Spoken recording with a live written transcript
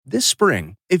This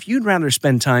spring, if you'd rather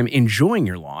spend time enjoying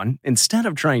your lawn instead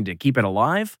of trying to keep it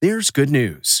alive, there's good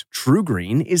news.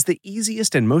 TruGreen is the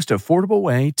easiest and most affordable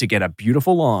way to get a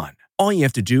beautiful lawn. All you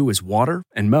have to do is water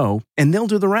and mow, and they'll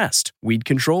do the rest. Weed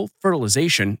control,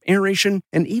 fertilization, aeration,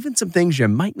 and even some things you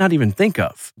might not even think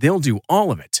of. They'll do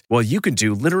all of it, while you can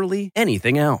do literally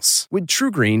anything else. With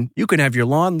TruGreen, you can have your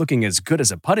lawn looking as good as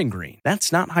a putting green.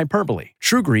 That's not hyperbole.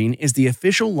 TruGreen is the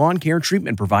official lawn care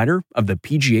treatment provider of the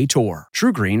PGA Tour.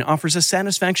 TruGreen offers a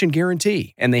satisfaction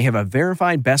guarantee, and they have a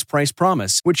verified best price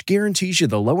promise, which guarantees you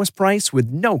the lowest price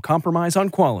with no compromise on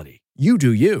quality. You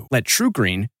do you. Let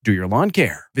TruGreen do your lawn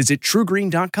care. Visit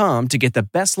TruGreen.com to get the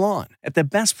best lawn at the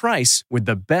best price with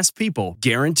the best people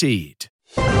guaranteed.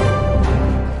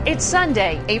 It's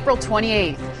Sunday, April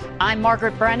 28th. I'm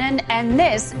Margaret Brennan, and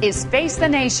this is Face the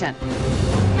Nation.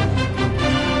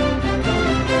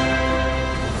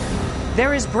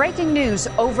 There is breaking news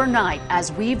overnight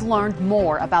as we've learned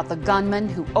more about the gunman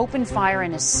who opened fire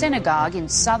in a synagogue in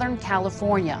Southern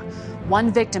California.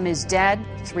 One victim is dead,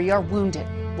 3 are wounded.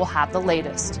 We'll have the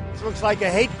latest. This looks like a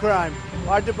hate crime.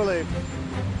 Hard to believe.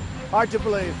 Hard to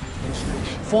believe.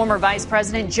 Former Vice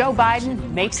President Joe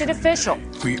Biden makes it official.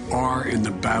 We are in the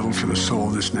battle for the soul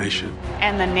of this nation.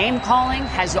 And the name calling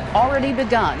has already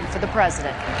begun for the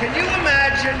president. Can you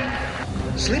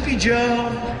imagine Sleepy Joe,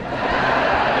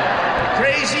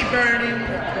 Crazy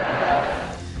Bernie?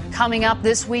 Coming up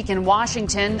this week in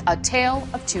Washington, a tale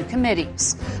of two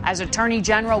committees. As Attorney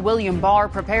General William Barr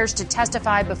prepares to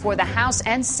testify before the House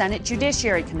and Senate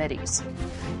Judiciary Committees.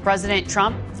 President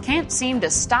Trump can't seem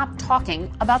to stop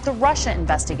talking about the Russia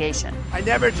investigation. I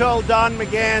never told Don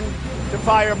McGahn to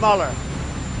fire Mueller.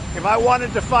 If I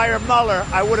wanted to fire Mueller,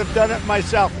 I would have done it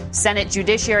myself. Senate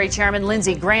Judiciary Chairman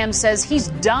Lindsey Graham says he's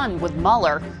done with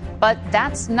Mueller. But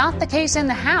that's not the case in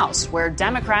the House, where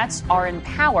Democrats are in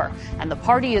power and the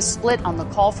party is split on the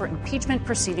call for impeachment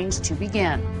proceedings to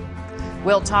begin.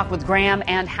 We'll talk with Graham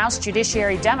and House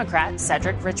Judiciary Democrat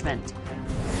Cedric Richmond.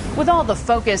 With all the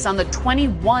focus on the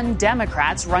 21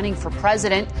 Democrats running for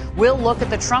president, we'll look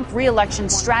at the Trump re-election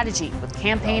strategy with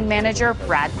campaign manager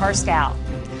Brad Parscale.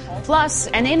 Plus,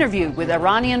 an interview with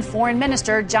Iranian Foreign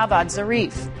Minister Javad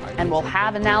Zarif. And we'll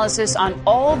have analysis on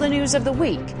all the news of the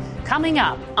week coming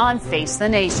up on Face the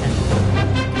Nation.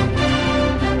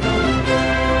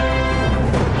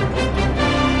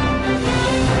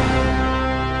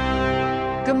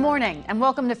 Good morning and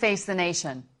welcome to Face the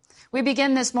Nation. We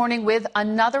begin this morning with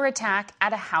another attack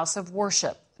at a house of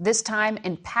worship, this time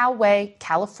in Poway,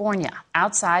 California,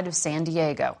 outside of San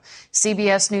Diego.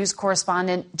 CBS News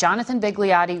correspondent Jonathan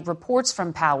Vigliotti reports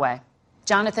from Poway.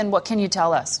 Jonathan, what can you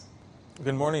tell us?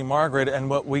 Good morning, Margaret.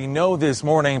 And what we know this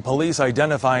morning, police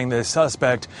identifying the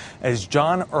suspect as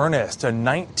John Earnest, a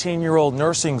 19-year-old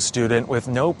nursing student with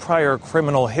no prior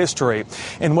criminal history.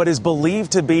 In what is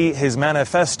believed to be his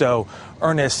manifesto,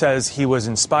 Earnest says he was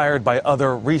inspired by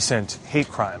other recent hate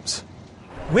crimes.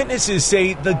 Witnesses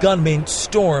say the gunman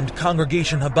stormed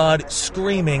Congregation Chabad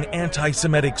screaming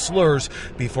anti-Semitic slurs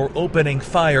before opening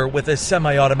fire with a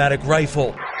semi-automatic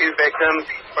rifle. 2 victims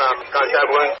from gunshot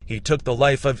wounds. He took the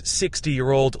life of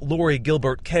 60-year-old Lori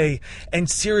Gilbert Kay and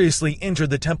seriously injured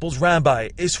the temple's rabbi,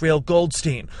 Israel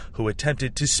Goldstein, who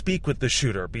attempted to speak with the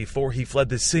shooter before he fled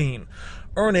the scene.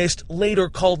 Earnest later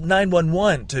called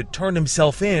 911 to turn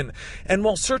himself in, and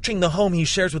while searching the home he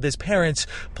shares with his parents,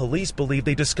 police believe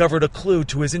they discovered a clue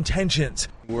to his intentions.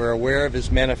 We're aware of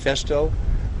his manifesto,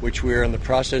 which we're in the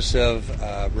process of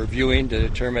reviewing to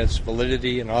determine its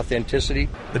validity and authenticity.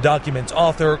 The document's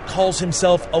author calls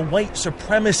himself a white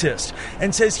supremacist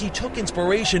and says he took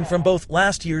inspiration from both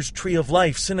last year's Tree of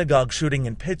Life synagogue shooting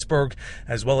in Pittsburgh,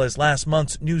 as well as last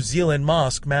month's New Zealand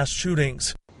mosque mass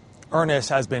shootings. Earnest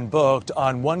has been booked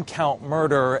on 1-count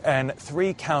murder and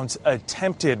 3 counts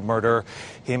attempted murder.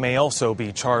 He may also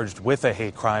be charged with a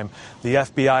hate crime. The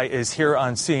FBI is here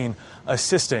on scene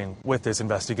assisting with this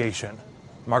investigation.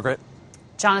 Margaret?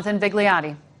 Jonathan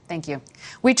Vigliotti, thank you.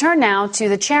 We turn now to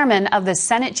the chairman of the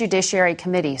Senate Judiciary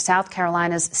Committee, South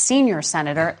Carolina's senior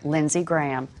Senator Lindsey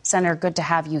Graham. Senator, good to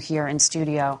have you here in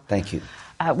studio. Thank you.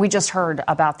 We just heard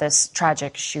about this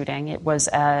tragic shooting. It was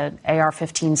an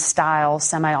AR-15 style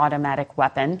semi-automatic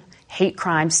weapon. Hate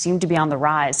crimes seem to be on the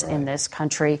rise in this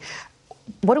country.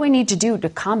 What do we need to do to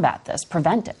combat this,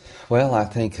 prevent it? Well, I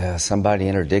think somebody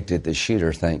interdicted the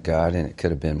shooter, thank God, and it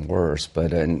could have been worse.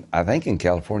 But I think in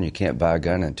California you can't buy a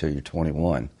gun until you're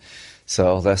 21.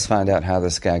 So let's find out how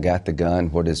this guy got the gun,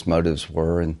 what his motives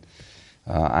were, and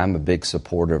I'm a big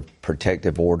supporter of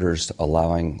protective orders,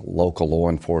 allowing local law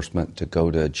enforcement to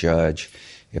go to a judge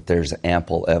if there's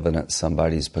ample evidence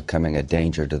somebody's becoming a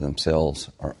danger to themselves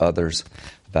or others.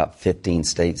 About 15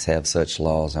 states have such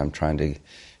laws. I'm trying to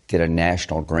get a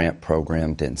national grant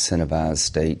program to incentivize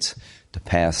states to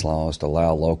pass laws to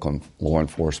allow local law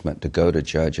enforcement to go to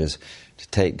judges to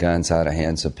take guns out of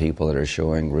hands of people that are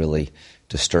showing really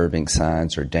disturbing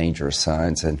signs or dangerous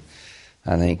signs. And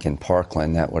I think in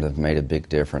Parkland that would have made a big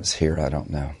difference. Here, I don't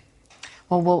know.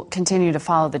 Well, we'll continue to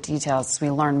follow the details as we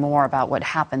learn more about what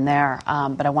happened there.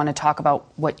 But I want to talk about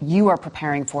what you are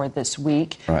preparing for this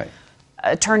week. Right.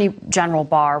 Attorney General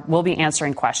Barr will be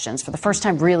answering questions for the first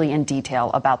time really in detail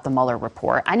about the Mueller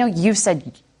report. I know you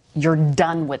said you're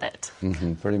done with it.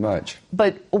 Pretty much.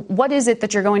 But what is it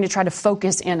that you're going to try to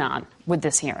focus in on with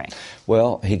this hearing?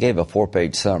 Well, he gave a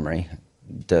 4-page summary.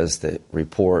 Does the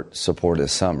report support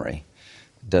his summary?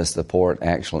 Does the report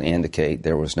actually indicate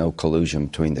there was no collusion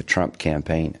between the Trump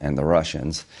campaign and the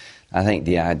Russians? I think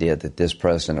the idea that this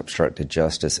president obstructed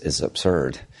justice is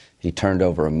absurd. He turned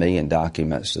over 1 million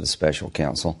documents to the special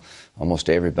counsel. Almost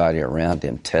everybody around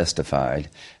him testified.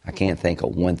 I can't think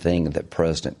of one thing that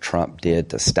President Trump did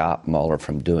to stop Mueller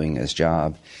from doing his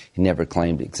job. He never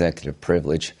claimed executive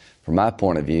privilege. From my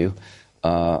point of view,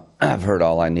 I've heard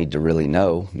all I need to really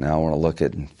know. Now I want to look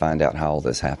at and find out how all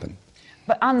this happened.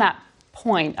 But on that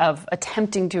point of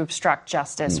attempting to obstruct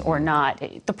justice or not,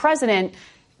 the president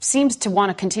seems to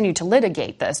want to continue to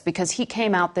litigate this because he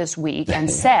came out this week and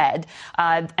said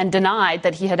and denied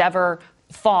that he had ever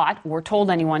thought or told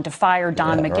anyone to fire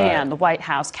Don McGahn, the White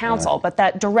House counsel. But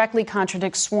that directly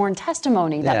contradicts sworn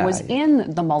testimony that was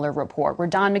in the Mueller report, where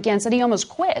Don McGahn said he almost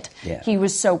quit. He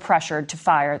was so pressured to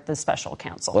fire the special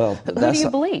counsel. Well, who do you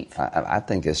believe? I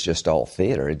think it's just all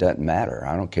theater. It doesn't matter.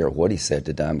 I don't care what he said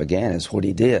to Don McGahn. It's what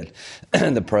he did.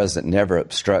 The president never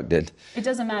obstructed. It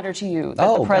doesn't matter to you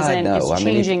that the president is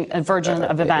changing a version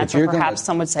of events, or perhaps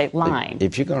some would say lying.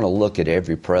 If you're going to look at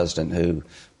every president who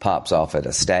pops off at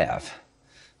a staff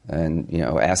and,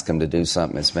 ask them to do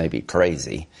something that's maybe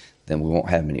crazy, then we won't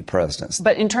have many presidents.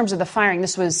 But in terms of the firing,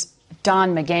 this was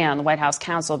Don McGahn, the White House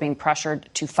counsel, being pressured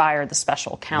to fire the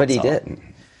special counsel. But he didn't.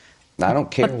 I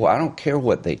don't care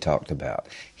what they talked about.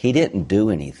 He didn't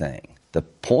do anything. The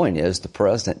point is the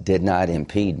president did not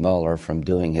impede Mueller from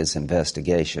doing his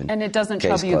investigation. And it doesn't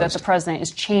trouble you that the president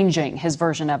is changing his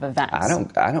version of events.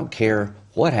 I don't care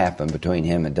what happened between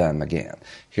him and Don McGahn.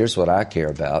 Here's what I care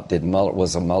about.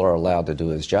 Was Mueller allowed to do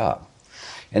his job?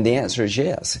 And the answer is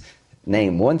yes.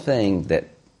 Name one thing that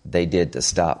they did to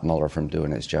stop Mueller from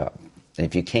doing his job. And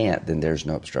if you can't, then there's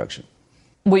no obstruction.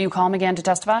 Will you call him again to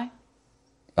testify?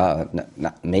 No,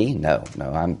 not me? No,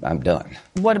 I'm done.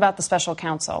 What about the special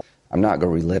counsel? I'm not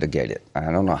going to relitigate it.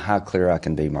 I don't know how clear I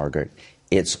can be, Margaret.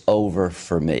 It's over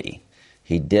for me.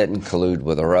 He didn't collude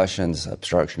with the Russians.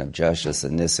 Obstruction of justice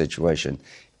in this situation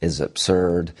is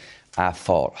absurd. I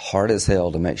fought hard as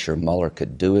hell to make sure Mueller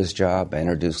could do his job. I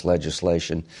introduced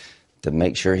legislation to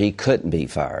make sure he couldn't be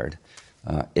fired.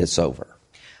 It's over.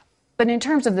 But in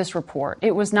terms of this report,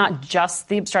 it was not just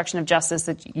the obstruction of justice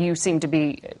that you seem to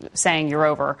be saying you're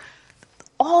over.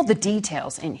 All the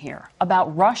details in here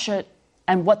about Russia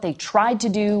and what they tried to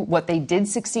do, what they did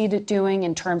succeed at doing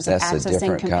in terms of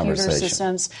accessing computer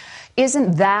systems,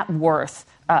 isn't that worth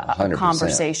a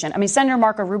conversation? I mean, Senator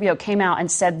Marco Rubio came out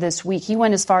and said this week, he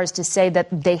went as far as to say that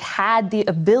they had the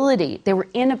ability, they were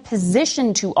in a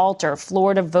position to alter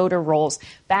Florida voter rolls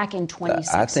back in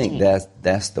 2016. I think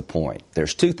that's the point.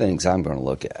 There's two things I'm going to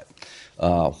look at.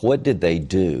 What did they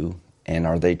do, and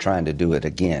are they trying to do it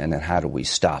again, and how do we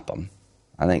stop them?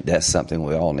 I think that's something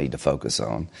we all need to focus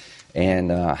on.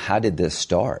 And how did this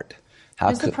start?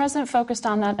 Is the president focused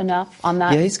on that enough? On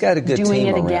that? Yeah, he's got a good doing team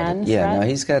it around again. him. Yeah, Fred? no,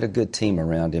 he's got a good team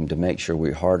around him to make sure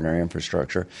we harden our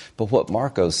infrastructure. But what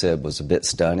Marco said was a bit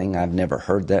stunning. I've never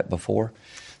heard that before.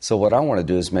 So what I want to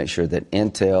do is make sure that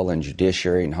Intel and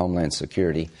Judiciary and Homeland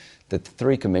Security, that the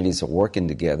three committees are working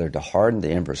together to harden the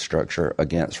infrastructure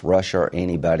against Russia or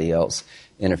anybody else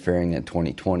interfering in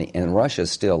 2020, and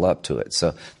Russia's still up to it.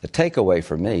 So the takeaway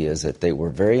for me is that they were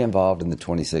very involved in the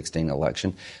 2016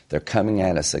 election. They're coming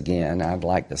at us again. I'd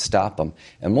like to stop them.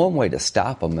 And one way to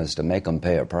stop them is to make them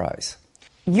pay a price.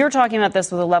 You're talking about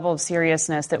this with a level of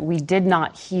seriousness that we did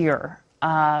not hear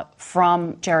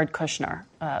from Jared Kushner,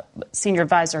 senior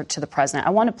advisor to the president. I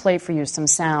want to play for you some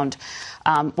sound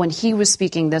when he was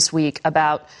speaking this week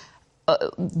about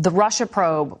the Russia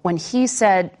probe, when he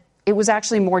said it was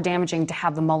actually more damaging to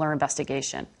have the Mueller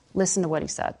investigation. Listen to what he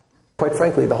said. Quite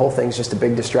frankly, the whole thing's just a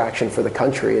big distraction for the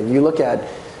country. And you look at,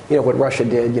 what Russia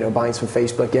did, buying some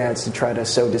Facebook ads to try to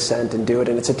sow dissent and do it,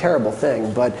 and it's a terrible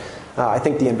thing. But I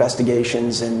think the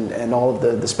investigations and all of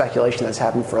the speculation that's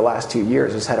happened for the last 2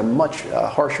 years has had a much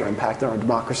harsher impact on our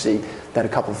democracy than a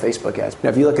couple of Facebook ads. Now,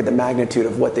 if you look at the magnitude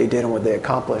of what they did and what they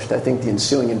accomplished, I think the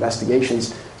ensuing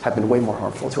investigations have been way more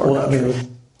harmful to our country.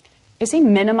 Is he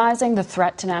minimizing the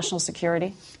threat to national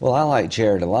security? Well, I like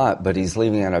Jared a lot, but he's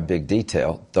leaving out a big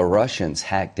detail. The Russians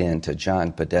hacked into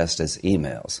John Podesta's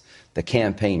emails, the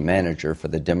campaign manager for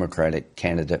the Democratic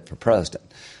candidate for president.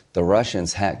 The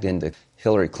Russians hacked into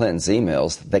Hillary Clinton's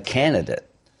emails, the candidate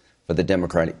for the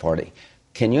Democratic Party.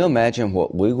 Can you imagine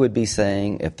what we would be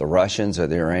saying if the Russians or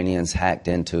the Iranians hacked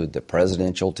into the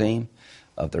presidential team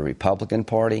of the Republican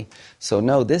Party? So,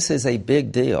 no, this is a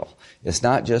big deal. It's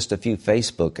not just a few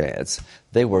Facebook ads.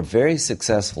 They were very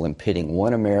successful in pitting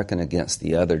one American against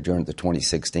the other during the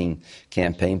 2016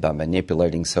 campaign by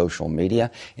manipulating social media,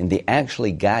 and they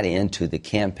actually got into the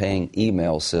campaign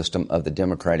email system of the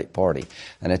Democratic Party.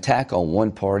 An attack on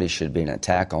one party should be an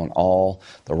attack on all.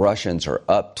 The Russians are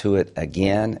up to it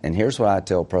again, and here's what I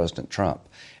tell President Trump.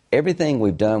 Everything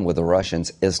we've done with the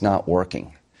Russians is not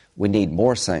working. We need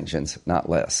more sanctions, not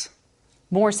less.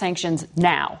 More sanctions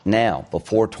now. Now,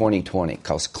 before 2020,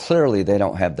 because clearly they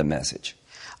don't have the message.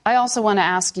 I also want to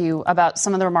ask you about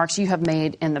some of the remarks you have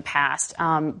made in the past,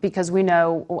 because we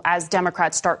know as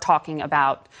Democrats start talking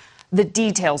about the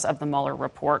details of the Mueller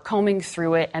report, combing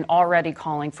through it and already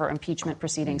calling for impeachment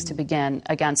proceedings to begin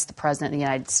against the president of the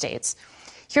United States.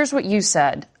 Here's what you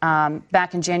said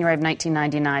back in January of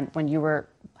 1999 when you were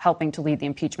helping to lead the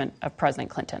impeachment of President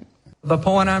Clinton. The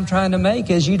point I'm trying to make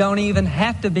is you don't even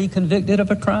have to be convicted of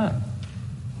a crime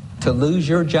to lose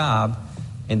your job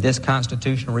in this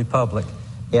constitutional republic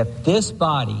if this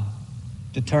body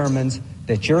determines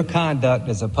that your conduct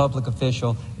as a public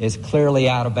official is clearly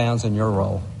out of bounds in your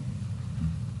role.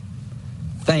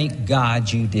 Thank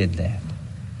God you did that.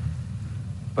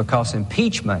 Because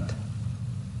impeachment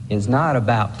is not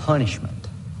about punishment.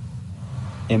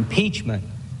 Impeachment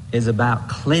is about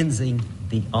cleansing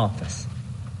the office.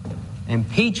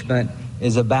 Impeachment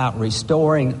is about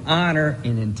restoring honor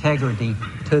and integrity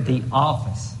to the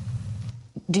office.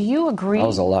 Do you agree? I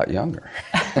was a lot younger.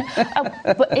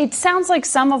 But it sounds like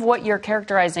some of what you're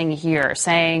characterizing here,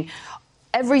 saying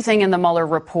everything in the Mueller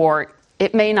report,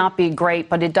 it may not be great,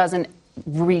 but it doesn't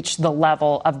reach the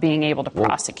level of being able to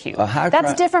prosecute.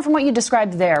 That's different from what you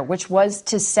described there, which was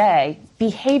to say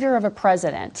behavior of a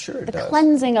president, the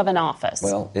cleansing of an office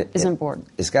is important.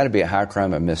 It's got to be a high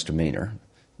crime or misdemeanor.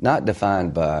 Not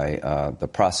defined by the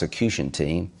prosecution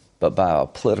team, but by a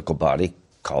political body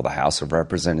called the House of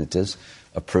Representatives,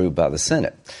 approved by the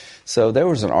Senate. So there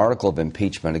was an article of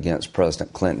impeachment against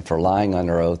President Clinton for lying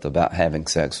under oath about having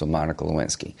sex with Monica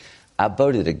Lewinsky. I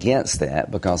voted against that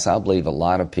because I believe a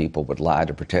lot of people would lie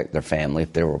to protect their family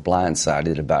if they were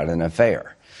blindsided about an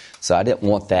affair. So I didn't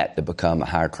want that to become a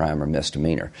high crime or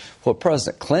misdemeanor. What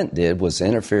President Clinton did was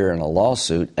interfere in a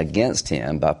lawsuit against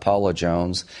him by Paula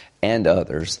Jones and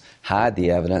others, hide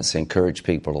the evidence, encourage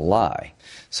people to lie.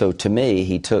 So to me,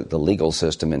 he took the legal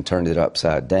system and turned it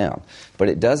upside down. But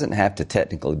it doesn't have to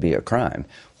technically be a crime.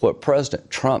 What President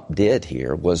Trump did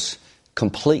here was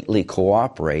completely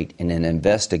cooperate in an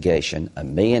investigation,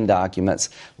 1 million documents,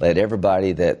 let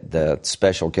everybody that the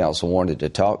special counsel wanted to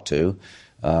talk to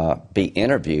be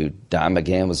interviewed. Don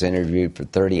McGahn was interviewed for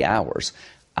 30 hours.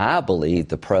 I believe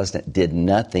the president did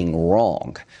nothing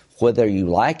wrong. Whether you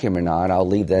like him or not, I'll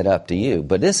leave that up to you.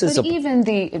 But this is even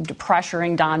the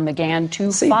pressuring Don McGahn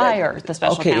to fire the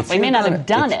special counsel. He may not have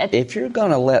done it. If you're going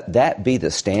to let that be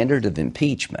the standard of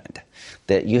impeachment,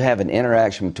 that you have an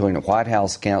interaction between a White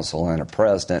House counsel and a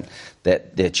president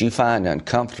that you find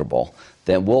uncomfortable,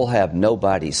 then we'll have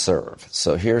nobody served.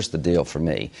 So here's the deal for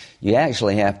me. You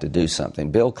actually have to do something.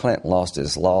 Bill Clinton lost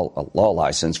his law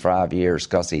license for 5 years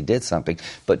because he did something.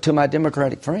 But to my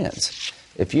Democratic friends,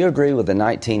 if you agree with the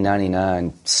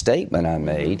 1999 statement I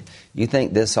made, you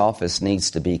think this office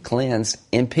needs to be cleansed,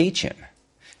 impeach him.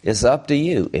 It's up to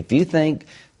you. If you think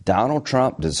Donald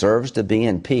Trump deserves to be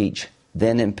impeached,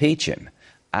 then impeach him.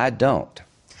 I don't.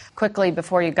 Quickly,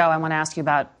 before you go, I want to ask you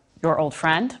about your old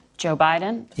friend, Joe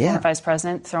Biden, former vice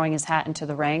president, throwing his hat into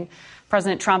the ring.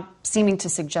 President Trump seeming to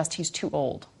suggest he's too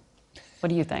old. What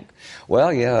do you think?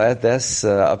 Well, yeah, that's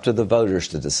up to the voters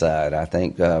to decide. I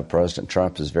think President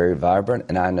Trump is very vibrant,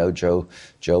 and I know Joe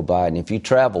Biden. If you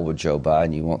travel with Joe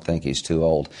Biden, you won't think he's too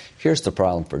old. Here's the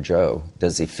problem for Joe.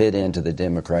 Does he fit into the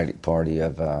Democratic Party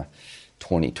of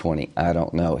 2020? I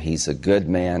don't know. He's a good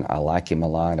man. I like him a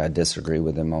lot. I disagree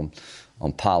with him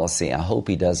on policy. I hope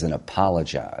he doesn't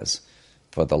apologize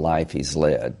for the life he's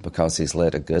led, because he's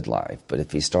led a good life. But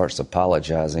if he starts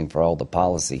apologizing for all the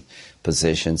policy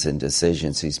positions and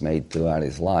decisions he's made throughout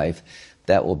his life,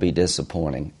 that will be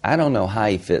disappointing. I don't know how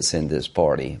he fits in this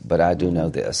party, but I do know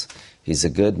this. He's a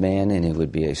good man, and he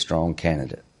would be a strong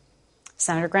candidate.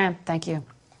 Senator Graham, thank you.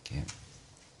 Thank you.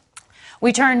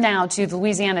 We turn now to the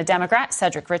Louisiana Democrat,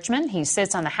 Cedric Richmond. He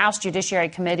sits on the House Judiciary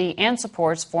Committee and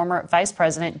supports former Vice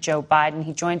President Joe Biden.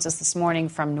 He joins us this morning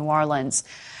from New Orleans.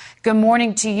 Good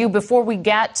morning to you. Before we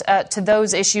get to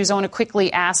those issues, I want to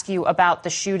quickly ask you about the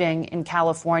shooting in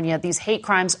California. These hate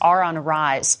crimes are on a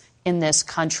rise in this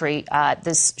country.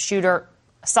 This shooter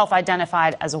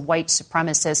self-identified as a white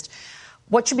supremacist.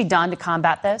 What should be done to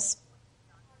combat this?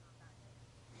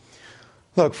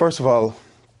 Look, first of all,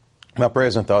 my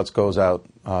prayers and thoughts goes out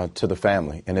to the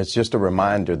family. And it's just a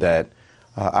reminder that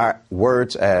our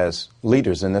words as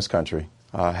leaders in this country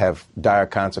have dire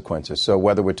consequences. So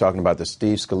whether we're talking about the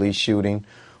Steve Scalise shooting,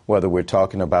 whether we're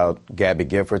talking about Gabby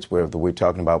Giffords, whether we're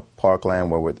talking about Parkland,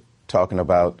 whether we're talking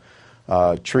about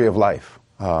Tree of Life,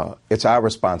 it's our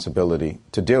responsibility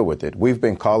to deal with it. We've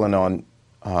been calling on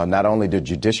not only the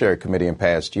Judiciary Committee in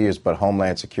past years, but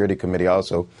Homeland Security Committee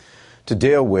also, to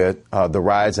deal with the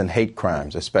rise in hate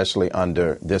crimes, especially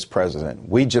under this president.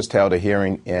 We just held a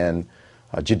hearing in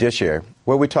Judiciary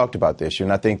where we talked about the issue,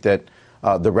 and I think that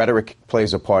the rhetoric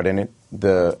plays a part in it.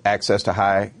 The access to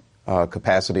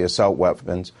high-capacity assault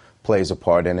weapons plays a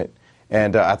part in it,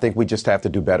 and I think we just have to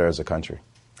do better as a country.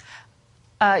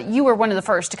 You were one of the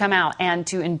first to come out and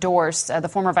to endorse the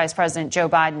former Vice President Joe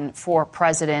Biden for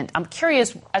president. I'm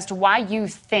curious as to why you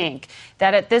think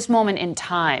that at this moment in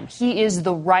time, he is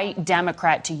the right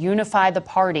Democrat to unify the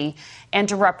party and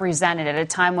to represent it at a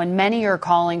time when many are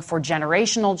calling for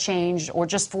generational change or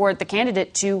just for the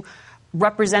candidate to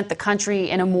represent the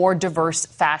country in a more diverse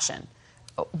fashion.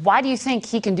 Why do you think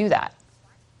he can do that?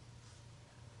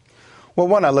 Well,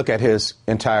 one, I look at his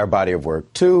entire body of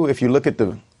work. Two, if you look at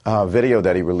the video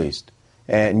that he released,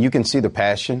 and you can see the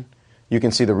passion, you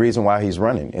can see the reason why he's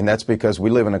running. And that's because we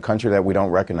live in a country that we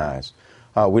don't recognize.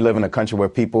 We live in a country where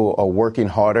people are working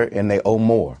harder and they owe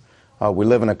more. We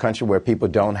live in a country where people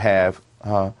don't have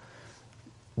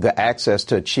the access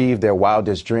to achieve their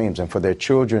wildest dreams and for their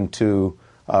children to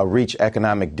reach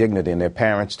economic dignity and their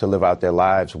parents to live out their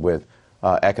lives with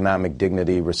economic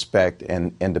dignity, respect,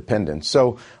 and independence.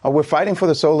 So we're fighting for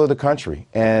the soul of the country.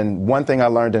 And one thing I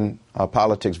learned in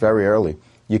politics very early,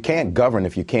 you can't govern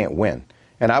if you can't win.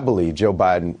 And I believe Joe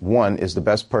Biden, one, is the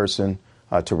best person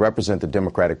to represent the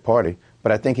Democratic Party,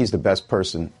 but I think he's the best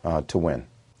person to win.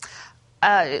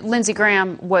 Lindsey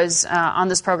Graham was on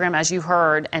this program, as you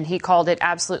heard, and he called it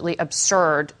absolutely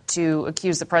absurd to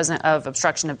accuse the president of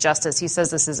obstruction of justice. He says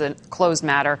this is a closed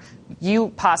matter. You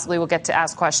possibly will get to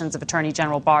ask questions of Attorney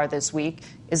General Barr this week.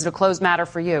 Is it a closed matter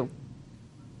for you?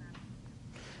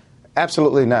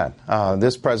 Absolutely not.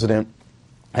 This president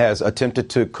has attempted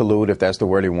to collude, if that's the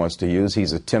word he wants to use.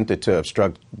 He's attempted to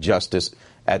obstruct justice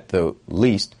at the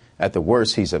least. At the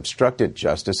worst, he's obstructed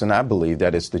justice, and I believe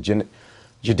that it's the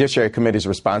Judiciary Committee's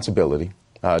responsibility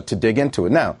to dig into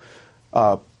it. Now,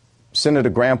 Senator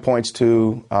Graham points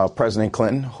to President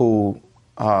Clinton, who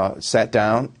sat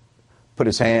down, put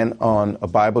his hand on a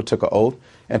Bible, took an oath,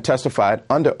 and testified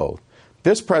under oath.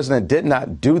 This president did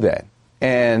not do that.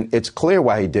 And it's clear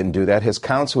why he didn't do that. His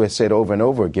counsel has said over and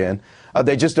over again,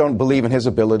 they just don't believe in his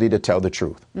ability to tell the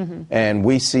truth. Mm-hmm. And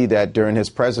we see that during his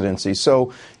presidency.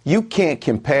 So you can't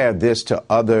compare this to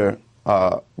other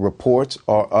reports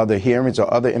or other hearings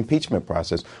or other impeachment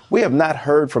process. We have not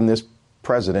heard from this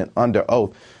president under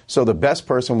oath. So the best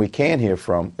person we can hear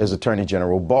from is Attorney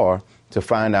General Barr to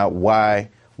find out why,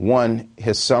 one,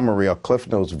 his summary or Cliff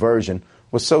Notes version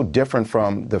was so different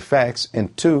from the facts,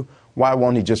 and two, why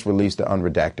won't he just release the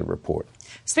unredacted report?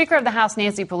 Speaker of the House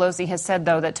Nancy Pelosi has said,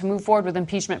 though, that to move forward with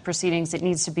impeachment proceedings, it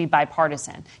needs to be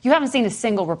bipartisan. You haven't seen a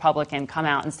single Republican come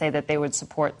out and say that they would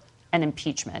support an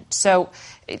impeachment. So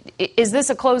is this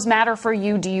a closed matter for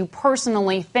you? Do you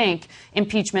personally think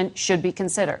impeachment should be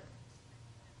considered?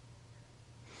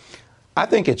 I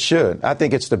think it should. I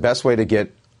think it's the best way to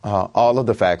get all of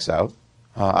the facts out.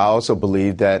 I also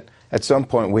believe that at some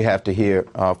point we have to hear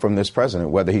from this president,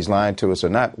 whether he's lying to us or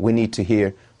not. We need to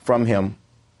hear from him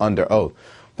under oath.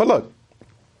 But look,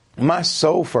 my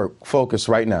sole focus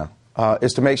right now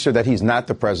is to make sure that he's not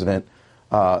the president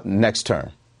next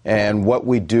term. And what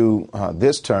we do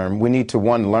this term, we need to,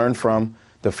 one, learn from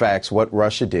the facts, what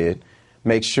Russia did,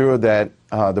 make sure that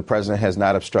the president has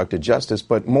not obstructed justice.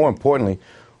 But more importantly,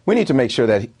 we need to make sure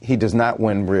that he does not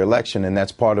win re-election. And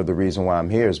that's part of the reason why I'm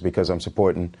here, is because I'm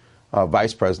supporting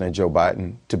Vice President Joe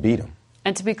Biden to beat him.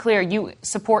 And to be clear, you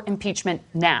support impeachment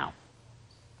now?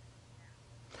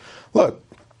 Look,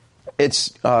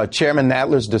 it's Chairman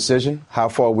Nadler's decision how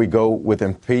far we go with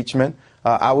impeachment.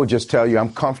 I would just tell you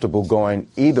I'm comfortable going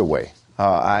either way.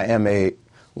 I am a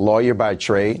lawyer by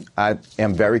trade. I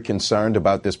am very concerned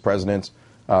about this president's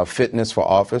fitness for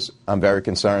office. I'm very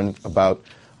concerned about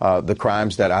the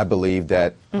crimes that I believe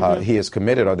that he has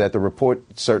committed, or that the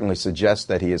report certainly suggests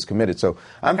that he has committed. So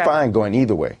I'm fine going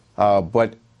either way.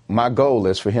 But my goal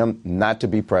is for him not to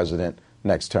be president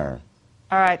next term.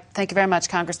 All right. Thank you very much,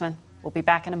 Congressman. We'll be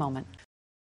back in a moment.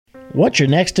 What's your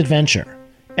next adventure?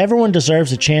 Everyone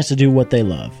deserves a chance to do what they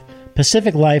love.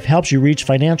 Pacific Life helps you reach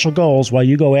financial goals while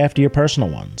you go after your personal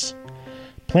ones.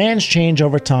 Plans change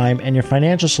over time, and your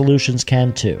financial solutions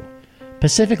can too.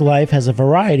 Pacific Life has a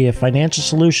variety of financial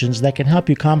solutions that can help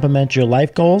you complement your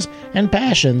life goals and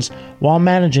passions while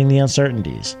managing the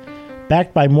uncertainties.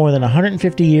 Backed by more than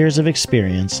 150 years of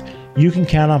experience, you can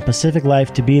count on Pacific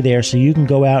Life to be there so you can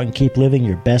go out and keep living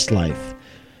your best life.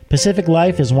 Pacific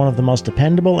Life is one of the most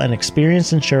dependable and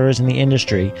experienced insurers in the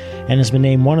industry and has been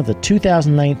named one of the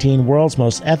 2019 World's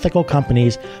Most Ethical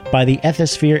Companies by the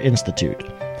Ethisphere Institute.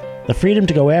 The freedom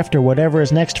to go after whatever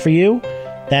is next for you?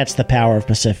 That's the power of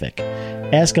Pacific.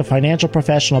 Ask a financial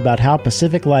professional about how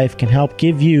Pacific Life can help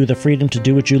give you the freedom to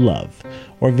do what you love,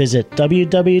 or visit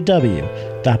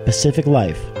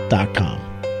www.pacificlife.com.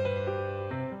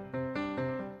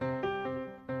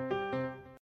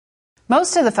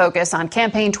 Most of the focus on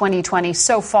Campaign 2020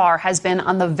 so far has been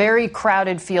on the very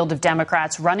crowded field of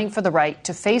Democrats running for the right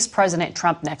to face President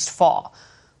Trump next fall.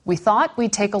 We thought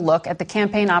we'd take a look at the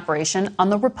campaign operation on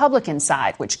the Republican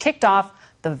side, which kicked off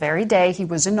the very day he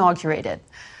was inaugurated.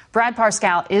 Brad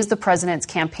Parscale is the president's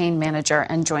campaign manager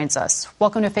and joins us.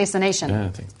 Welcome to Face the Nation. Yeah,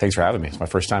 thanks for having me. It's my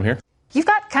first time here. You've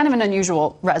got kind of an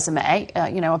unusual resume,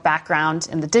 a background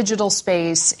in the digital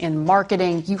space, in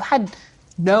marketing. You had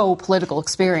no political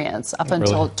experience up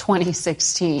until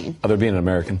 2016. Other than being an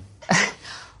American.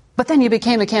 But then you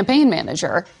became a campaign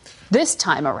manager this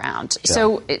time around. Yeah.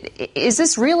 So is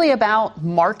this really about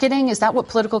marketing? Is that what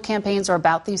political campaigns are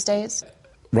about these days?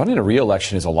 Running a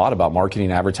re-election is a lot about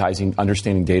marketing, advertising,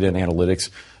 understanding data and analytics,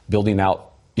 building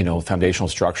out, foundational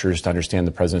structures to understand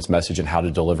the president's message and how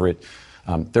to deliver it.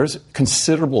 There's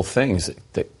considerable things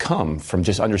that come from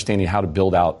just understanding how to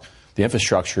build out the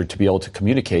infrastructure to be able to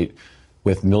communicate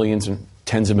with millions and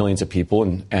tens of millions of people,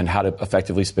 and how to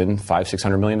effectively spend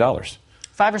 $500-600 million. $500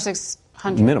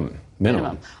 or $600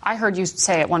 minimum. I heard you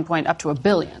say at one point up to $1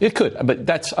 billion. It could, but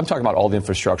I'm talking about all the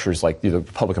infrastructures. Like the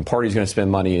Republican Party is going to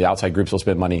spend money, the outside groups will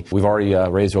spend money. We've already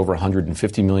raised over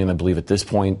 $150 million, I believe, at this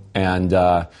point, and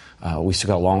we still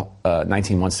got a long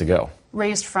 19 months to go.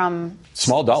 Raised from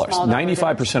small dollars.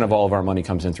 95% of all of our money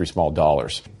comes in through small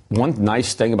dollars. One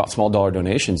nice thing about small dollar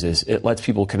donations is it lets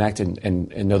people connect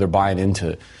and know they're buying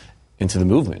into the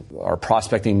movement. Our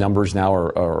prospecting numbers now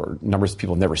are numbers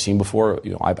people have never seen before.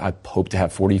 I hope to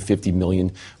have 40-50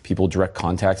 million people direct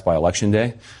contacts by Election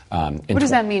Day. What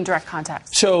does that mean, direct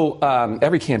contacts? So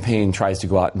every campaign tries to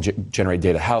go out and generate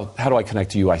data. How do I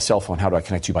connect to you by cell phone? How do I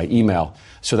connect to you by email?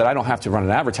 So that I don't have to run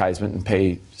an advertisement and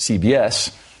pay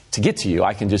CBS to get to you.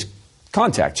 I can just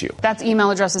contact you. That's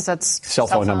email addresses, that's cell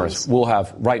phone numbers. We'll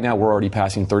have, right now we're already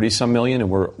passing 30-some million, and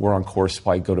we're on course to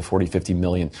probably go to 40-50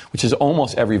 million, which is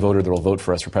almost every voter that will vote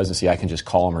for us for presidency. I can just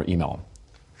call them or email them.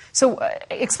 So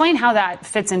explain how that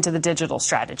fits into the digital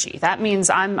strategy. That means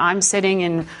I'm sitting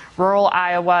in rural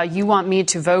Iowa. You want me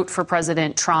to vote for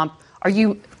President Trump. Are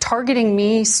you targeting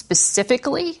me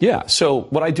specifically? Yeah. So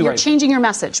what I do... You're changing your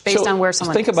message based on where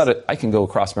someone is. Think about it. I can go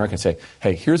across America and say,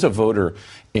 hey, here's a voter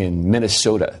in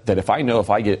Minnesota that if I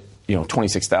get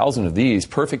 26,000 of these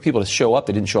perfect people to show up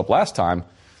that didn't show up last time,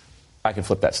 I can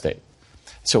flip that state.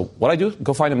 So what I do,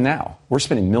 go find them now. We're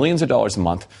spending millions of dollars a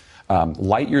month,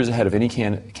 light years ahead of any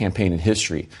campaign in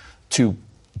history, to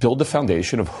build the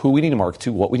foundation of who we need to market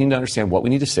to, what we need to understand, what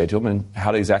we need to say to them, and how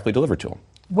to exactly deliver to them.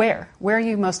 Where are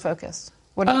you most focused?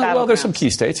 Well, there's some key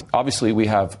states. Obviously, we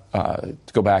have to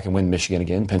go back and win Michigan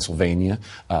again, Pennsylvania,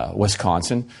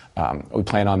 Wisconsin. We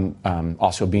plan on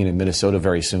also being in Minnesota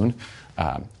very soon.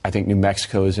 I think New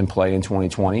Mexico is in play in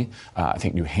 2020. I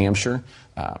think New Hampshire.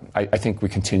 I think we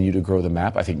continue to grow the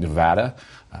map. I think Nevada,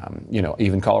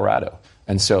 even Colorado.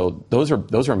 And so those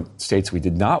are states we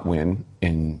did not win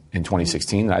in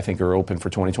 2016 that I think are open for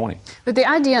 2020. But the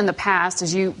idea in the past,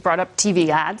 as you brought up, TV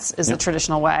ads is the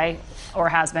traditional way, or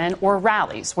has been, or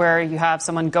rallies where you have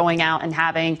someone going out and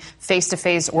having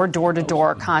face-to-face or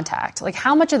door-to-door contact. Like,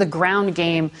 how much of the ground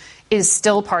game is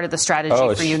still part of the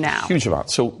strategy for you now? Huge amount.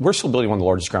 So we're still building one of the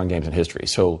largest ground games in history.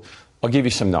 So I'll give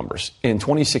you some numbers. In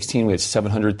 2016, we had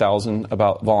 700,000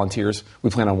 about volunteers.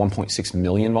 We plan on 1.6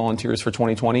 million volunteers for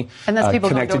 2020. And that's people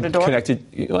going door to door?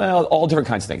 Connected, well, all different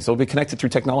kinds of things. They'll be connected through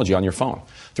technology on your phone,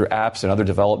 through apps and other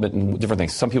development and different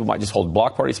things. Some people might just hold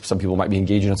block parties. Some people might be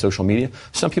engaging on social media.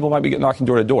 Some people might be knocking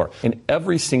door to door. In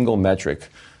every single metric,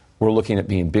 we're looking at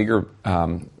being bigger,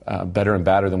 better and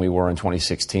badder than we were in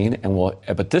 2016.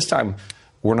 But this time,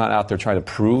 we're not out there trying to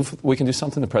prove we can do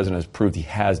something. The president has proved he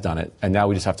has done it, and now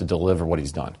we just have to deliver what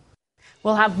he's done.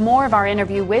 We'll have more of our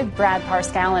interview with Brad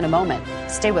Parscale in a moment.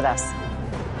 Stay with us.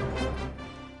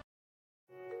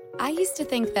 I used to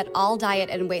think that all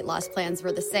diet and weight loss plans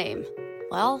were the same.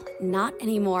 Well, not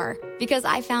anymore, because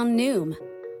I found Noom.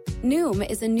 Noom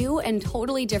is a new and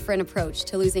totally different approach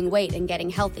to losing weight and getting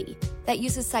healthy that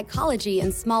uses psychology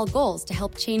and small goals to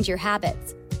help change your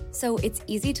habits. So it's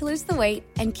easy to lose the weight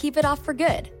and keep it off for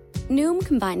good. Noom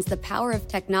combines the power of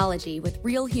technology with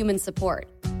real human support,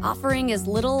 offering as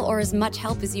little or as much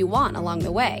help as you want along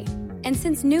the way. And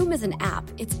since Noom is an app,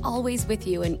 it's always with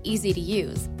you and easy to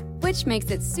use, which makes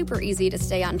it super easy to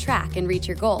stay on track and reach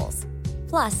your goals.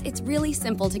 Plus, it's really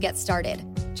simple to get started.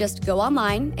 Just go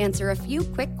online, answer a few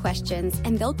quick questions,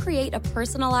 and they'll create a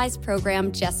personalized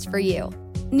program just for you.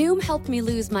 Noom helped me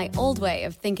lose my old way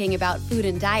of thinking about food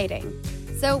and dieting.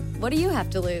 So what do you have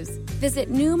to lose?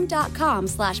 Visit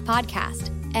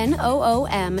Noom.com/podcast,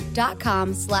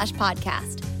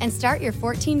 NOOM.com/podcast, and start your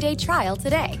 14-day trial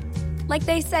today. Like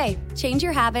they say, change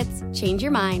your habits, change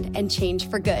your mind, and change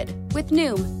for good with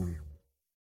Noom.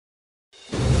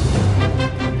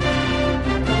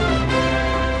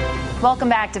 Welcome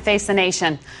back to Face the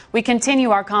Nation. We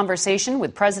continue our conversation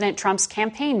with President Trump's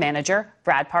campaign manager,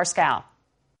 Brad Parscale.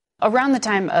 Around the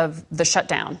time of the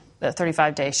shutdown, the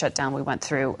 35-day shutdown we went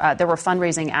through, there were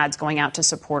fundraising ads going out to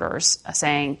supporters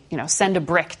saying, send a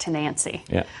brick to Nancy.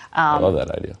 Yeah, I love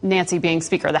that idea. Nancy being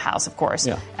Speaker of the House, of course.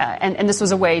 Yeah. And this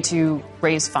was a way to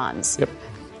raise funds. Yep.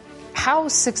 How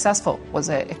successful was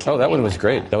a campaign? Oh, that one was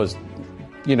great. That was,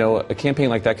 a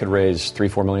campaign like that could raise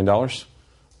 $3-4 million.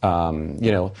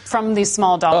 From these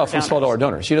small dollar donors. From small dollar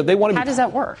donors. They want to. How does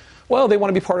that work? Well, they want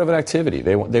to be part of an activity.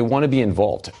 They want to be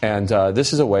involved. And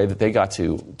this is a way that they got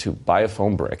to buy a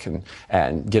foam brick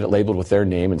and get it labeled with their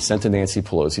name and sent to Nancy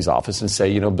Pelosi's office and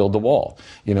say, build the wall.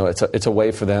 It's a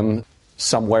way for them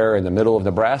somewhere in the middle of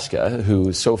Nebraska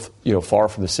who's so far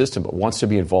from the system but wants to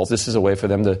be involved. This is a way for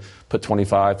them to put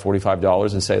 $25,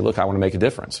 $45 and say, look, I want to make a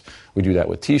difference. We do that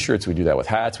with T-shirts. We do that with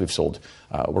hats. We're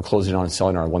closing on and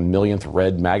selling our 1 millionth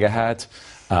red MAGA hat.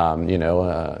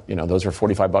 Those are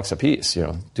 $45 a piece.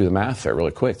 Do the math there really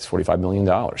quick. It's $45 million.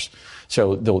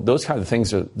 So those kind of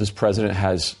things, this president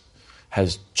has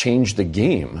changed the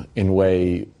game in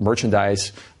way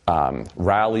merchandise,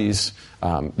 rallies,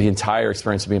 the entire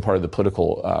experience of being part of the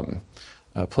political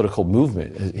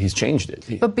movement. He's changed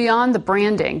it. But beyond the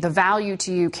branding, the value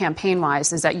to you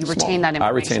campaign-wise is that you retain that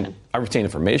information. I retain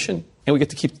information, and we get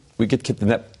to keep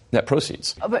the net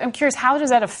proceeds. But I'm curious, how does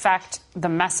that affect the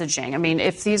messaging? I mean,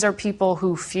 if these are people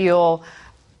who feel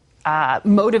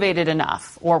motivated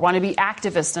enough or want to be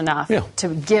activist enough to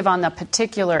give on the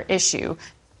particular issue,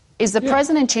 is the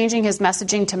president changing his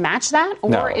messaging to match that?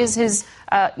 Or is his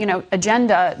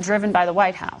agenda driven by the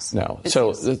White House? No.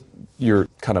 You're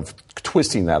kind of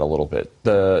twisting that a little bit.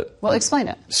 Well, explain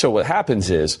it. So what happens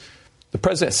is the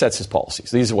president sets his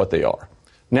policies. These are what they are.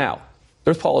 Now,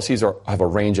 those policies have a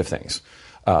range of things.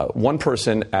 One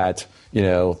person at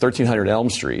 1300 Elm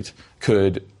Street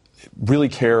could really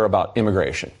care about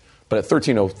immigration, but at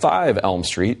 1305 Elm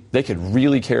Street they could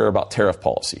really care about tariff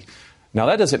policy. Now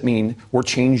that doesn't mean we're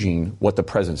changing what the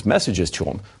president's message is to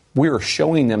them. We're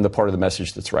showing them the part of the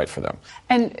message that's right for them.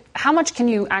 And how much can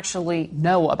you actually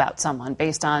know about someone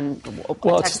based on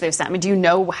what text they've sent? I mean, do you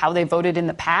know how they voted in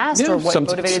the past or what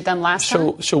motivated them last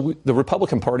time? So the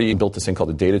Republican Party built this thing called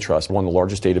the Data Trust, one of the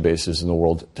largest databases in the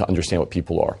world to understand what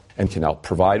people are, and can now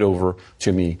provide over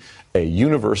to me a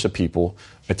universe of people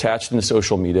attached into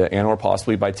social media and or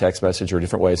possibly by text message or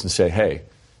different ways and say, hey,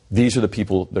 these are the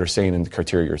people that are saying in the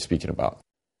criteria you're speaking about.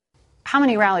 How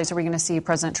many rallies are we going to see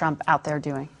President Trump out there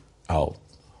doing? Oh,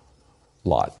 a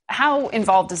lot. How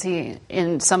involved is he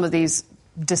in some of these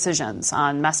decisions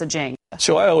on messaging?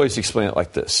 So I always explain it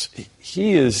like this.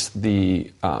 He is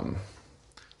the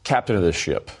captain of the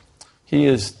ship. He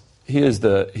is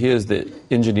the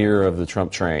engineer of the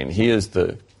Trump train. He is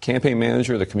the campaign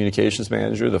manager, the communications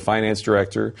manager, the finance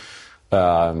director,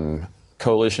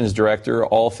 coalitions director,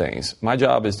 all things. My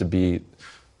job is to be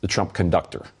the Trump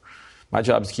conductor. My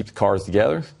job is to keep the cars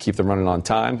together, keep them running on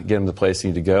time, get them to the place they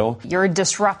need to go. You're a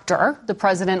disruptor. The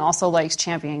president also likes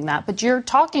championing that. But you're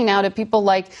talking now to people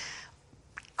like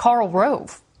Karl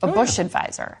Rove, a Bush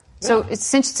advisor. So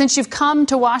since you've come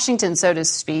to Washington, so to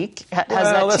speak, has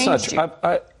that changed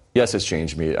you? Yes, it's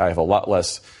changed me. I have a lot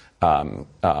less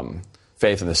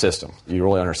faith in the system. You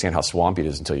really understand how swampy it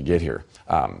is until you get here.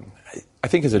 I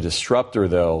think as a disruptor,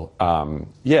 though,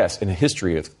 yes, in a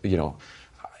history of,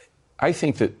 I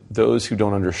think that those who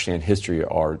don't understand history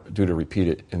are due to repeat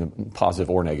it in a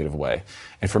positive or negative way.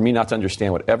 And for me not to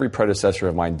understand what every predecessor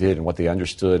of mine did and what they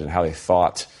understood and how they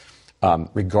thought,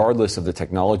 regardless of the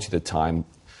technology at the time,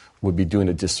 would be doing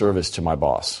a disservice to my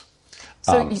boss.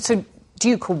 So do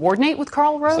you coordinate with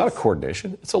Karl Rove? It's not a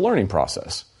coordination. It's a learning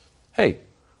process. Hey,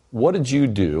 what did you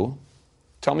do?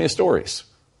 Tell me your stories.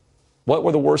 What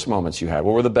were the worst moments you had?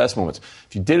 What were the best moments?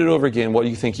 If you did it over again, what do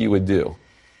you think you would do?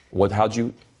 How'd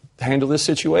you handle this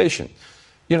situation?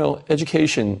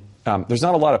 Education, there's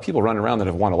not a lot of people running around that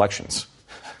have won elections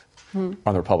on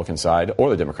the Republican side or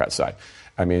the Democrat side.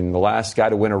 I mean, the last guy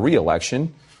to win a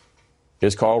re-election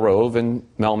is Karl Rove and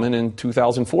Melman in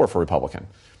 2004 for Republican.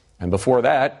 And before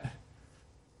that,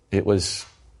 it was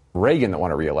Reagan that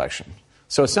won a re-election.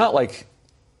 So it's not like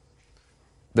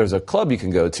there's a club you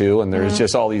can go to and there's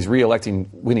just all these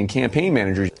re-electing winning campaign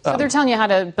managers. So they're telling you how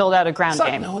to build out a ground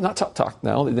game. No, not talk.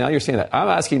 No, now you're saying that. I'm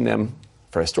asking them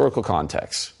for historical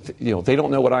context. They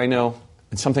don't know what I know,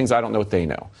 and some things I don't know what they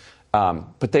know.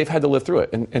 But they've had to live through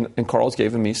it. And Karl's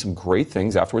given me some great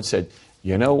things afterwards, said,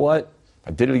 you know what? If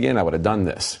I did it again, I would have done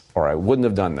this, or I wouldn't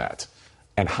have done that.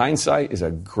 And hindsight is a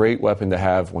great weapon to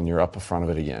have when you're up in front of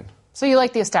it again. So you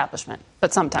like the establishment,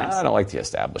 but sometimes. I don't like the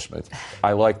establishment.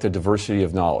 I like the diversity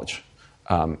of knowledge.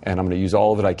 And I'm going to use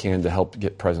all of it I can to help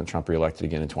get President Trump reelected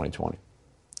again in 2020.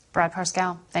 Brad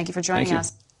Parscale, thank you for joining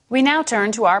us. We now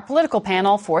turn to our political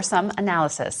panel for some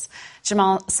analysis.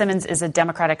 Jamal Simmons is a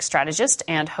Democratic strategist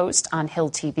and host on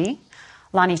Hill TV.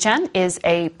 Lonnie Chen is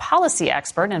a policy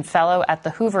expert and fellow at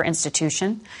the Hoover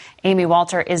Institution. Amy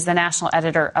Walter is the national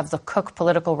editor of the Cook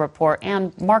Political Report.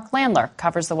 And Mark Landler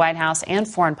covers the White House and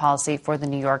foreign policy for the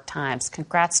New York Times.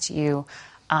 Congrats to you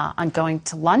on going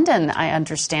to London. I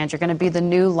understand you're going to be the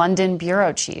new London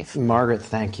bureau chief. Margaret,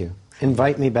 thank you.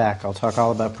 Invite me back. I'll talk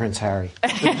all about Prince Harry.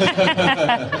 Don't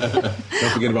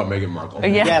forget about Meghan Markle.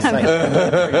 Yeah. Yes, she's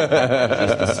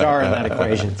the star in that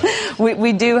equation.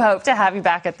 We do hope to have you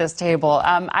back at this table.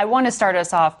 I want to start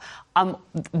us off.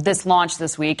 This launch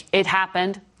this week, it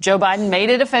happened. Joe Biden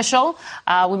made it official.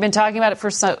 We've been talking about it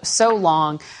for so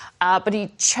long, but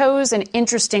he chose an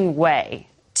interesting way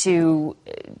to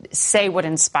say what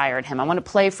inspired him. I want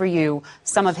to play for you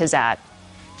some of his ad.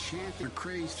 Their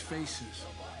crazed faces.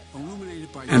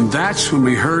 And that's when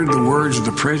we heard the words of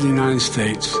the President of the United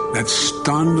States that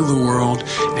stunned the world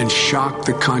and shocked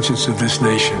the conscience of this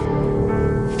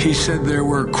nation. He said there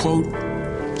were, quote,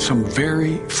 some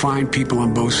very fine people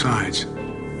on both sides.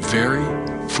 Very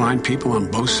fine people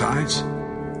on both sides?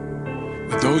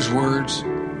 With those words,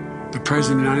 the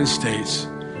President of the United States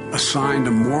assigned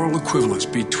a moral equivalence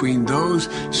between those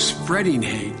spreading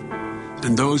hate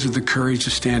and those with the courage to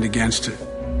stand against it.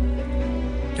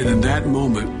 And in that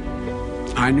moment,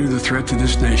 I knew the threat to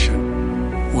this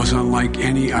nation was unlike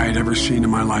any I had ever seen in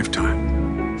my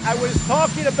lifetime. I was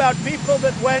talking about people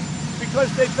that went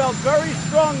because they felt very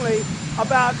strongly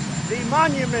about the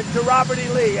monument to Robert E.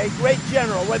 Lee, a great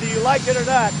general. Whether you like it or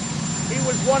not, he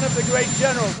was one of the great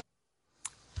generals.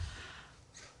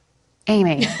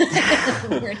 Amy,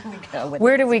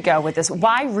 where do we go with this?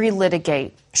 Why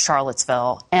relitigate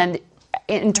Charlottesville? And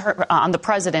on the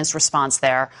president's response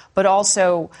there, but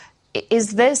also,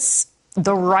 is this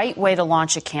the right way to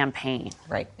launch a campaign?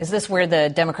 Right. Is this where the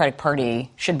Democratic Party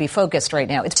should be focused right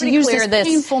now? It's pretty clear this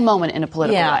painful moment in a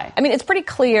political way. I mean, it's pretty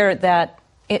clear that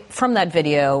from that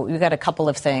video, we've got a couple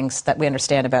of things that we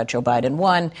understand about Joe Biden.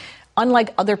 One,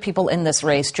 unlike other people in this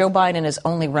race, Joe Biden is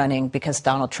only running because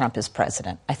Donald Trump is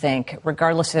president. I think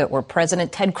regardless if it were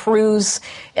President Ted Cruz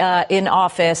in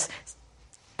office,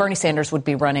 Bernie Sanders would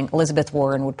be running. Elizabeth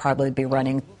Warren would probably be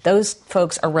running. Those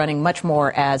folks are running much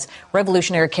more as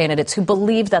revolutionary candidates who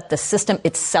believe that the system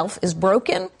itself is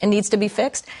broken and needs to be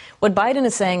fixed. What Biden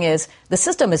is saying is the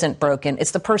system isn't broken.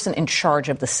 It's the person in charge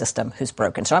of the system who's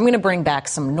broken. So I'm going to bring back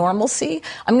some normalcy.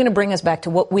 I'm going to bring us back to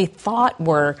what we thought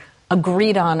were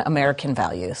agreed on American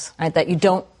values, right? That you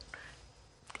don't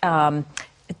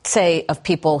say of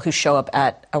people who show up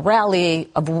at a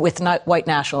rally with white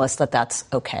nationalists that that's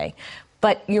okay.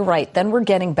 But you're right. Then we're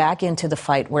getting back into the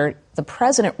fight where the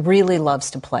president really loves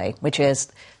to play, which is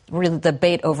really the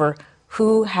debate over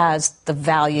who has the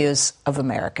values of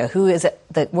America,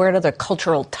 where are the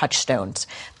cultural touchstones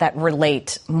that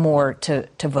relate more to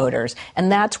voters.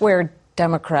 And that's where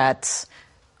Democrats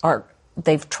are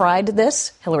They've tried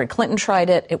this. Hillary Clinton tried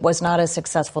it. It was not as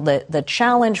successful. The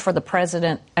challenge for the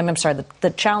president,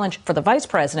 the challenge for the vice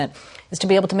president is to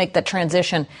be able to make that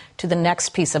transition to the next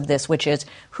piece of this, which is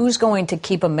who's going to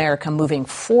keep America moving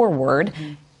forward,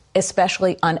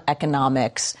 especially on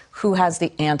economics. Who has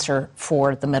the answer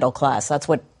for the middle class? That's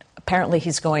what apparently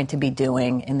he's going to be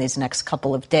doing in these next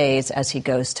couple of days as he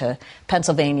goes to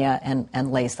Pennsylvania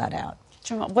and lays that out.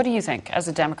 Jamal, what do you think as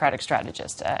a Democratic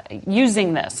strategist,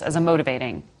 using this as a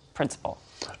motivating principle?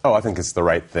 Oh, I think it's the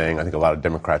right thing. I think a lot of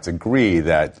Democrats agree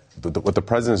that what the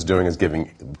president is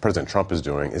doing President Trump is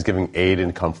doing is giving aid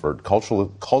and comfort,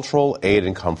 cultural aid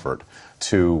and comfort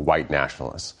to white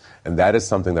nationalists. And that is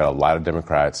something that a lot of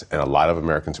Democrats and a lot of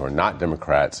Americans who are not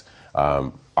Democrats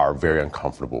are very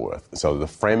uncomfortable with. So the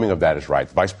framing of that is right.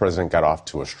 The vice president got off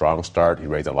to a strong start. He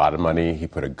raised a lot of money. He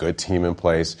put a good team in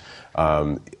place.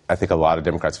 I think a lot of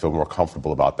Democrats feel more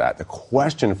comfortable about that. The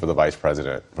question for Vice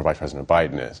President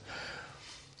Biden is,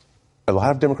 a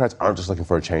lot of Democrats aren't just looking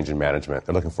for a change in management.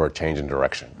 They're looking for a change in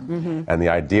direction. Mm-hmm. And the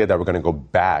idea that we're going to go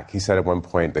back, he said at one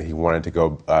point that he wanted to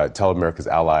go tell America's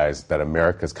allies that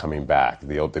America's coming back.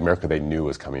 The America they knew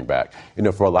is coming back. You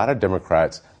know, for a lot of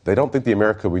Democrats, they don't think the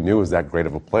America we knew was that great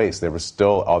of a place. There was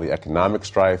still all the economic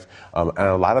strife, and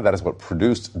a lot of that is what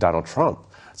produced Donald Trump.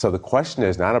 So the question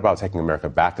is not about taking America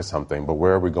back to something, but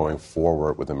where are we going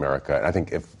forward with America? And I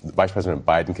think if Vice President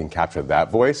Biden can capture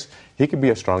that voice, he could be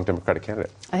a strong Democratic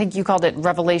candidate. I think you called it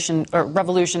revolution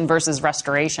versus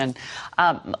restoration.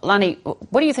 Lonnie,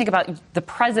 what do you think about the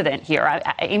president here?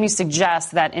 Amy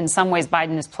suggests that in some ways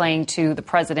Biden is playing to the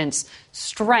president's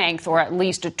strength, or at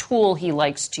least a tool he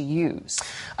likes to use.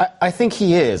 I think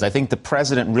he is. I think the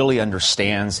president really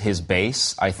understands his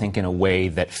base, I think, in a way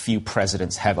that few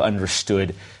presidents have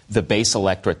understood the base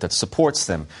electorate that supports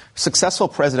them. Successful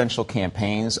presidential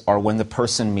campaigns are when the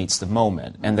person meets the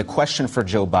moment. And the question for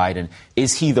Joe Biden,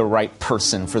 is he the right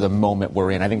person for the moment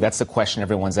we're in? I think that's the question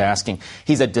everyone's asking.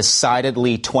 He's a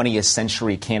decidedly 20th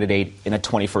century candidate in a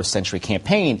 21st century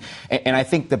campaign. And I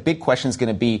think the big question is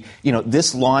going to be, you know,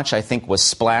 this launch, I think, was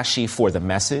splashy for the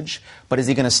message. But is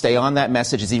he going to stay on that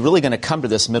message? Is he really going to come to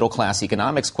this middle-class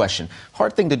economics question?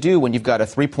 Hard thing to do when you've got a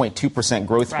 3.2%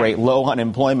 growth rate, low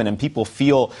unemployment, and people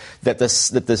feel that the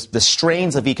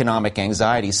strains of economic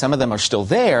anxiety, some of them are still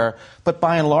there, but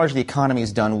by and large, the economy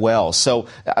has done well. So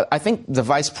I think the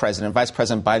Vice President Biden, is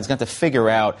going to have to figure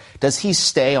out, does he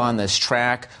stay on this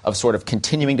track of sort of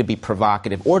continuing to be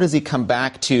provocative, or does he come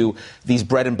back to these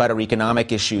bread-and-butter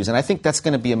economic issues? And I think that's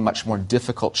going to be a much more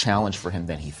difficult challenge for him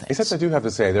than he thinks. Except I do have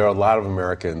to say, there are a lot of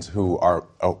Americans who are,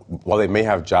 while they may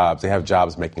have jobs, they have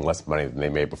jobs making less money than they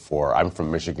made before. I'm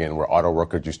from Michigan, where auto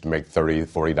workers used to make $30,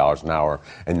 $40 an hour,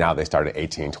 and now they start at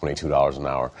 $18, $22 an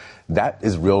hour. That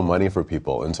is real money for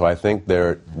people. And so I think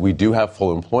we do have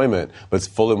full employment, but it's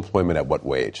full employment at what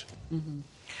wage? Mm-hmm.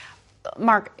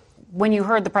 Mark, when you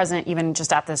heard the president even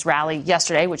just at this rally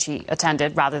yesterday, which he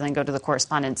attended rather than go to the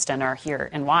Correspondents' Dinner here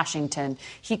in Washington,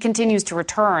 he continues to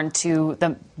return to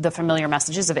the familiar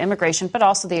messages of immigration, but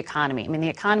also the economy. I mean, the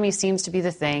economy seems to be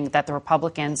the thing that the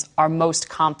Republicans are most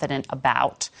confident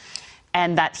about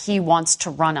and that he wants to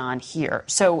run on here.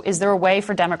 So is there a way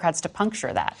for Democrats to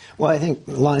puncture that? Well, I think,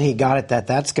 Lonnie got it,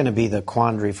 that's going to be the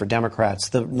quandary for Democrats.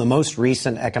 The most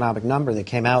recent economic number that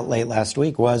came out late last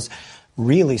week was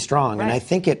really strong. Right. And I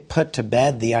think it put to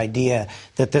bed the idea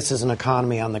that this is an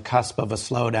economy on the cusp of a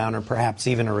slowdown or perhaps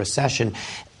even a recession.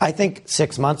 I think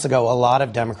 6 months ago, a lot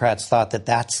of Democrats thought that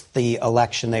that's the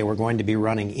election they were going to be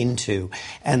running into,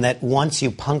 and that once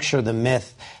you puncture the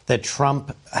myth that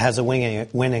Trump has a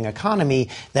winning economy,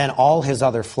 then all his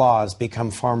other flaws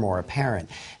become far more apparent.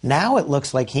 Now it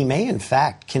looks like he may, in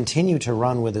fact, continue to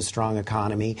run with a strong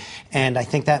economy, and I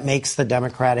think that makes the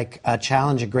Democratic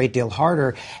challenge a great deal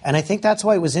harder. And I think that's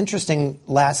why it was interesting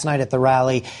last night at the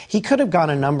rally. He could have gone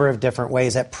a number of different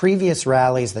ways. At previous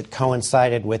rallies that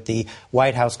coincided with the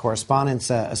White House Correspondents'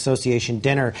 Association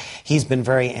dinner, he's been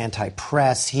very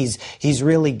anti-press. He's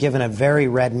really given a very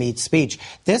red meat speech.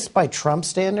 This, by Trump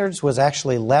standards, was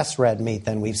actually less red meat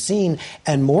than we've seen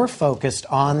and more focused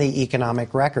on the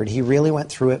economic record. He really went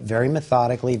through it very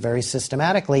methodically, very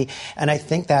systematically, and I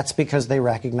think that's because they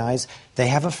recognize they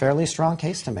have a fairly strong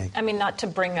case to make. I mean, not to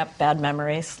bring up bad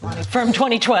memories, Lonnie, from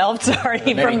 2012,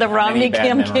 from the Romney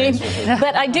campaign.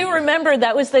 But I do remember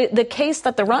that was the case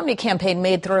that the Romney campaign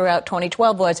made throughout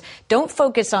 2012 was don't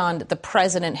focus on the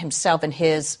president himself and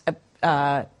his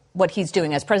what he's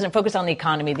doing as president, focus on the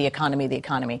economy, the economy, the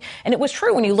economy. And it was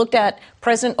true when you looked at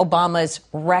President Obama's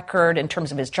record in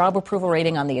terms of his job approval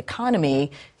rating on the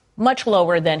economy, much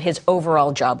lower than his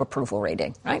overall job approval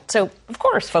rating, right? So, of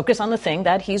course, focus on the thing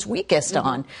that he's weakest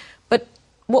on. But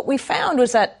what we found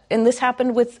was that, and this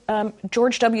happened with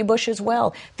George W. Bush as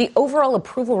well, the overall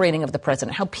approval rating of the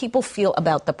president, how people feel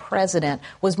about the president,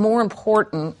 was more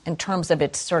important in terms of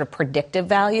its sort of predictive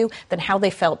value than how they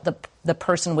felt the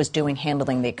person was doing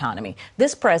handling the economy.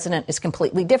 This president is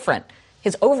completely different.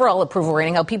 His overall approval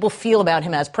rating, how people feel about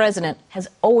him as president, has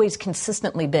always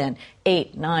consistently been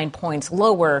 8-9 points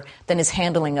lower than his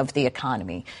handling of the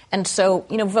economy. And so,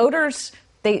 voters,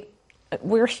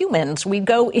 we're humans. We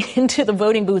go into the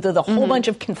voting booth with a whole bunch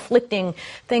of conflicting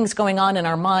things going on in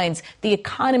our minds. The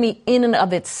economy in and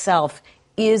of itself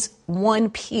is one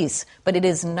piece, but it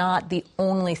is not the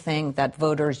only thing that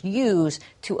voters use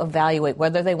to evaluate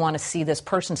whether they want to see this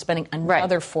person spending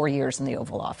another 4 years in the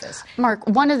Oval Office. Mark,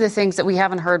 one of the things that we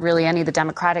haven't heard really any of the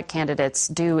Democratic candidates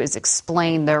do is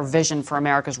explain their vision for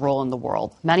America's role in the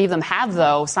world. Many of them have,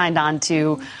 though, signed on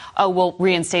to, we'll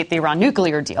reinstate the Iran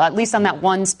nuclear deal, at least on that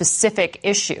one specific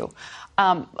issue.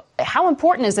 How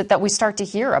important is it that we start to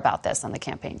hear about this on the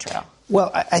campaign trail? Well,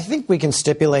 I think we can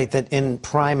stipulate that in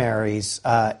primaries,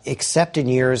 except in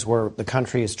years where the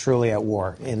country is truly at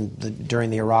war, during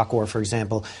the Iraq War, for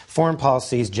example, foreign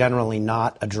policy is generally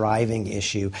not a driving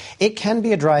issue. It can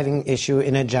be a driving issue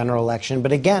in a general election,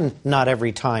 but again, not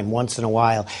every time, once in a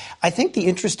while. I think the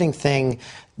interesting thing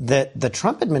that the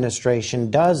Trump administration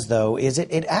does, though, is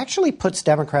it actually puts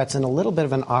Democrats in a little bit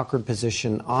of an awkward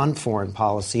position on foreign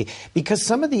policy, because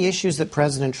some of the issues that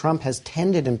President Trump has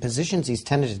tended and positions he's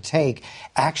tended to take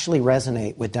actually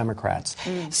resonate with Democrats.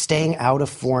 Staying out of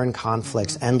foreign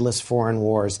conflicts, endless foreign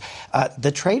wars.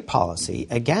 The trade policy,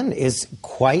 again, is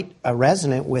quite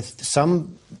resonant with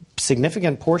some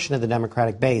significant portion of the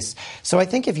Democratic base. So I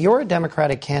think if you're a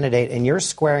Democratic candidate and you're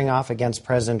squaring off against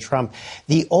President Trump,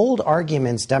 the old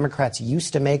arguments Democrats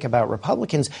used to make about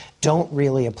Republicans don't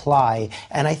really apply.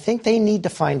 And I think they need to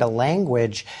find a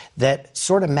language that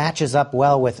sort of matches up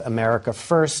well with America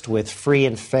First, with free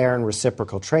and fair and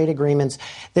reciprocal trade agreements.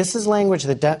 This is language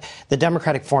that the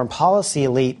Democratic foreign policy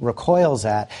elite recoils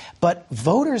at, but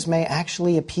voters may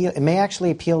actually appeal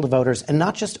to voters, and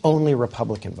not just only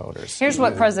Republican voters. Here's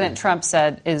what President Trump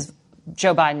said is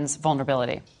Joe Biden's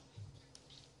vulnerability.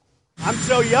 I'm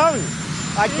so young.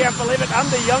 I can't believe it. I'm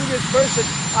the youngest person.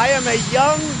 I am a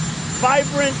young,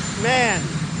 vibrant man.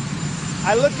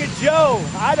 I look at Joe.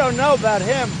 I don't know about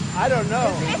him. I don't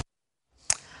know.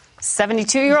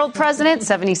 72-year-old president,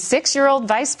 76-year-old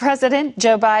vice president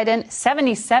Joe Biden,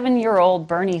 77-year-old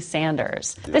Bernie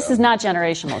Sanders. Yeah. This is not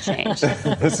generational change.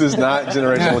 This is not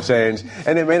generational change.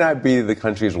 And it may not be the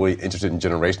country is really interested in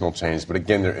generational change, but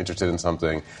again, they're interested in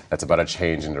something that's about a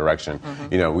change in direction.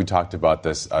 We talked about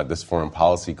this foreign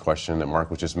policy question that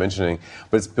Mark was just mentioning,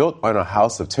 but it's built on a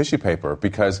house of tissue paper,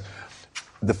 because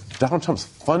Donald Trump's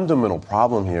fundamental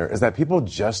problem here is that people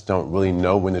just don't really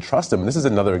know when to trust him. And this is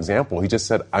another example. He just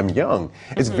said, I'm young.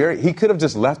 It's he could have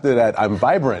just left it at, I'm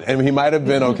vibrant, and he might have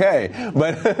been okay.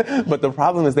 But the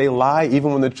problem is they lie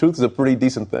even when the truth is a pretty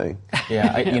decent thing.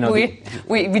 Yeah,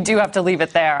 we do have to leave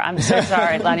it there. I'm so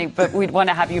sorry, Lenny, but we'd want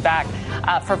to have you back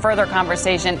for further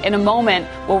conversation. In a moment,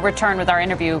 we'll return with our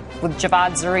interview with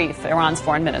Javad Zarif, Iran's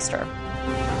foreign minister.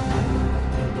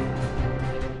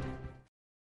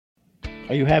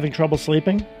 Are you having trouble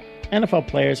sleeping? NFL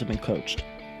players have been coached.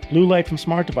 Blue light from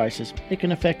smart devices, it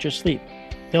can affect your sleep.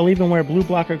 They'll even wear blue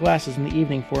blocker glasses in the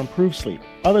evening for improved sleep.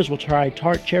 Others will try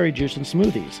tart cherry juice in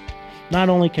smoothies. Not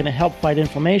only can it help fight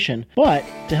inflammation, but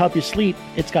to help you sleep,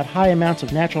 it's got high amounts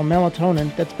of natural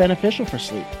melatonin that's beneficial for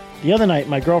sleep. The other night,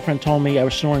 my girlfriend told me I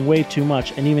was snoring way too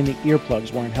much and even the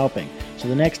earplugs weren't helping. So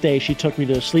the next day, she took me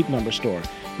to a Sleep Number store,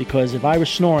 because if I was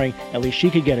snoring, at least she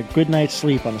could get a good night's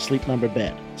sleep on a Sleep Number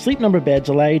bed. Sleep Number beds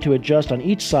allow you to adjust on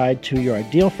each side to your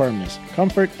ideal firmness,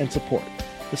 comfort, and support.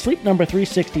 The Sleep Number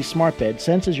 360 smart bed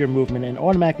senses your movement and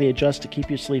automatically adjusts to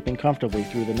keep you sleeping comfortably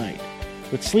through the night.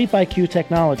 With Sleep IQ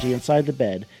technology inside the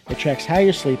bed, it tracks how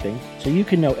you're sleeping so you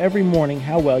can know every morning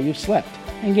how well you've slept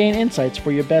and gain insights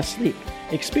for your best sleep.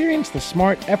 Experience the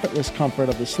smart, effortless comfort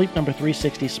of the Sleep Number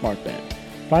 360 smart bed.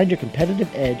 Find your competitive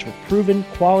edge with proven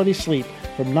quality sleep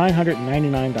from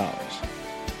 $999.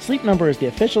 Sleep Number is the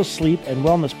official sleep and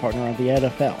wellness partner of the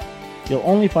NFL. You'll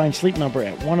only find Sleep Number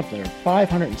at one of their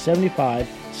 575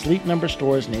 Sleep Number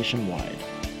stores nationwide.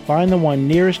 Find the one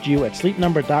nearest you at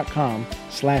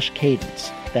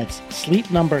sleepnumber.com/cadence. That's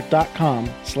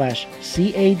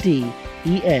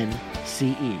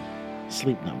sleepnumber.com/CADENCE.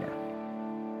 Sleep Number.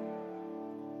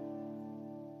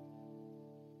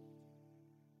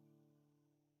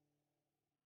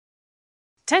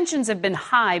 Tensions have been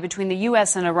high between the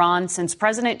U.S. and Iran since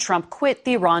President Trump quit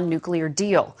the Iran nuclear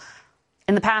deal.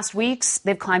 In the past weeks,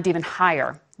 they've climbed even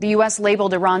higher. The U.S.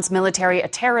 labeled Iran's military a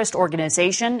terrorist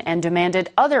organization and demanded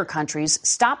other countries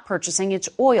stop purchasing its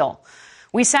oil.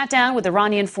 We sat down with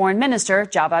Iranian Foreign Minister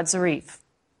Javad Zarif.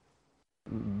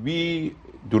 We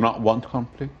do not want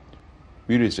conflict.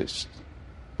 We resist,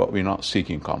 but we're not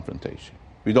seeking confrontation.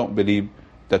 We don't believe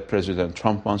that President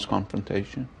Trump wants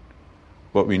confrontation,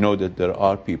 but we know that there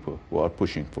are people who are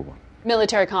pushing for one.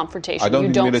 Military confrontation. I don't you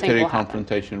think don't military think will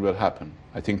confrontation happen. will happen.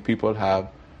 I think people have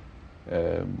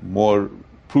more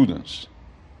prudence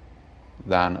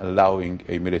than allowing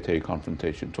a military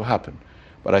confrontation to happen.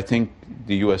 But I think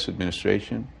the U.S.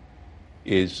 administration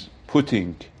is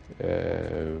putting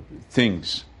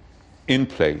things in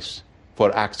place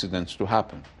for accidents to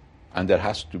happen. And there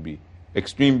has to be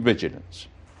extreme vigilance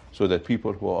so that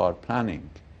people who are planning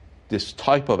this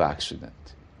type of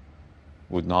accident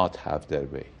would not have their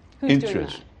way. Who's doing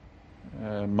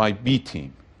that? My B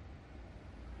team.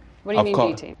 What do you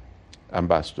mean B team?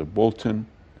 Ambassador Bolton,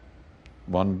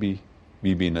 1B,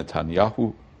 Bibi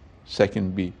Netanyahu,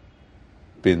 2B,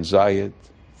 Bin Zayed,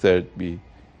 3B,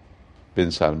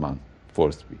 Bin Salman,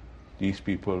 4B. These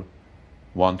people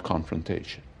want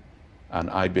confrontation. And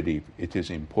I believe it is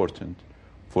important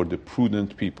for the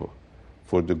prudent people,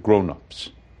 for the grown-ups,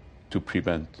 to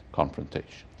prevent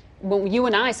confrontation. When you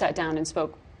and I sat down and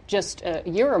spoke just a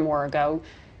year or more ago,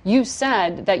 you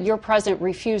said that your president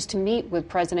refused to meet with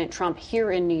President Trump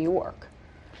here in New York.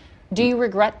 Do you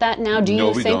regret that now?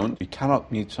 No, we don't. We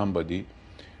cannot meet somebody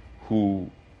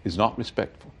who is not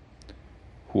respectful,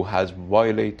 who has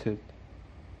violated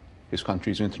his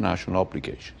country's international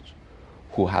obligations,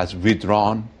 who has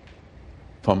withdrawn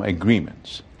from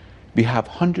agreements. We have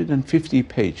 150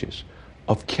 pages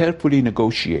of carefully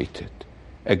negotiated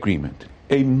agreement,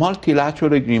 a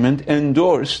multilateral agreement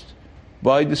endorsed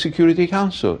by the Security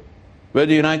Council, where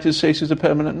the United States is a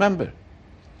permanent member.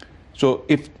 So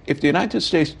if the United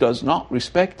States does not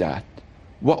respect that,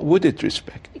 what would it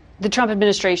respect? The Trump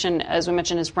administration, as we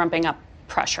mentioned, is ramping up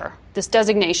pressure. This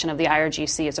designation of the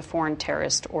IRGC as a foreign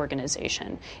terrorist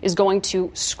organization is going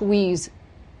to squeeze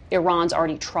Iran's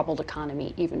already troubled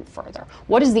economy even further.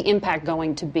 What is the impact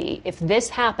going to be if this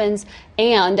happens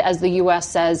and, as the U.S.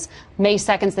 says, May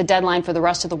 2nd is the deadline for the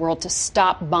rest of the world to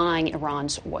stop buying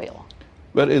Iran's oil?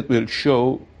 Well, it will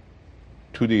show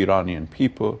to the Iranian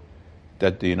people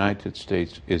that the United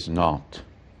States is not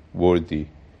worthy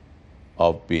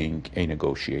of being a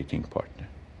negotiating partner.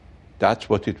 That's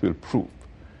what it will prove.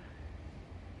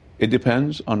 It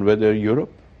depends on whether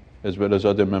Europe, as well as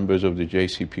other members of the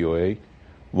JCPOA,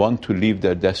 want to leave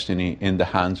their destiny in the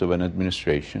hands of an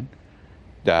administration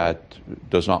that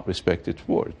does not respect its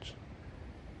words.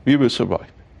 We will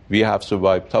survive. We have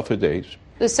survived tougher days.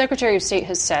 The Secretary of State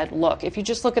has said, look, if you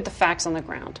just look at the facts on the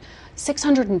ground,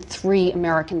 603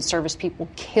 American service people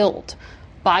killed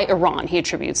by Iran, he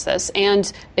attributes this,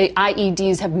 and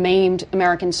IEDs have maimed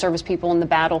American service people in the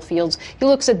battlefields. He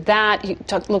looks at that, he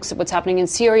looks at what's happening in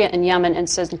Syria and Yemen and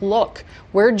says, look,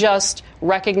 we're just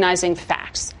recognizing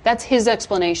facts. That's his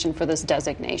explanation for this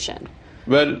designation.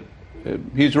 Well,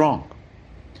 he's wrong.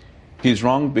 He's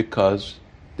wrong because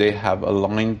they have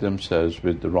aligned themselves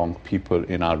with the wrong people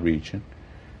in our region,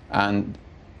 and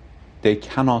they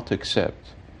cannot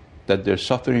accept that they're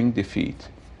suffering defeat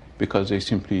because they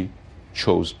simply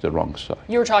chose the wrong side.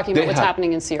 You're talking about what's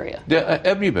happening in Syria. They're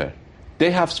everywhere. They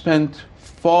have spent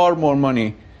far more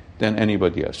money than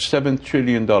anybody else, $7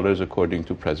 trillion according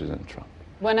to President Trump.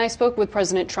 When I spoke with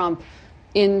President Trump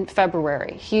in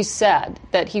February, he said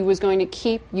that he was going to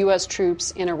keep U.S.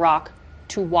 troops in Iraq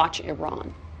to watch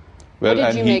Iran. Well,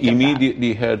 and he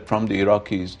immediately heard from the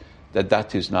Iraqis that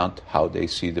that is not how they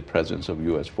see the presence of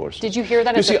U.S. forces. Did you hear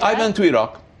that as a threat? I went to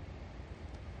Iraq.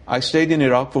 I stayed in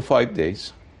Iraq for 5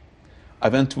 days. I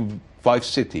went to 5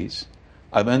 cities.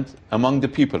 I went among the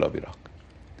people of Iraq.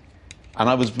 And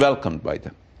I was welcomed by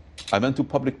them. I went to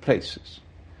public places.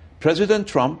 President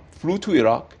Trump flew to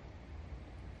Iraq,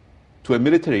 to a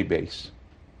military base,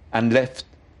 and left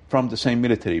from the same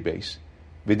military base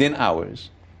within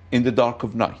hours in the dark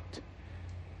of night.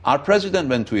 Our president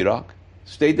went to Iraq,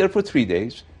 stayed there for 3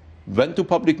 days, went to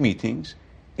public meetings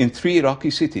in 3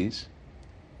 Iraqi cities.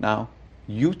 Now,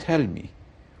 you tell me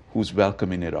who's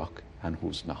welcome in Iraq and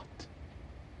who's not.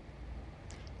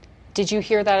 Did you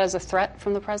hear that as a threat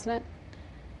from the president?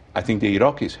 I think the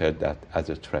Iraqis heard that as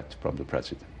a threat from the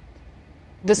president.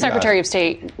 The Secretary of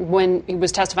State, when he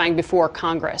was testifying before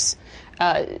Congress,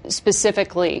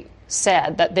 specifically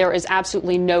said that there is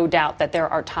absolutely no doubt that there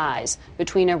are ties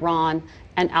between Iran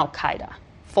and al-Qaeda,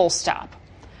 full stop.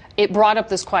 It brought up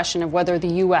this question of whether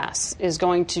the U.S. is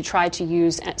going to try to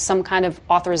use some kind of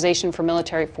authorization for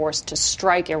military force to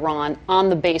strike Iran on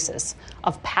the basis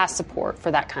of past support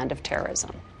for that kind of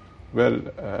terrorism. Well,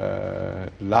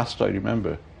 last I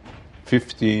remember,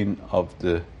 15 of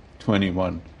the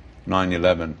 21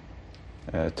 9/11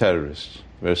 terrorists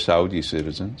were Saudi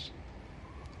citizens,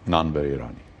 none were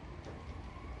Iranian.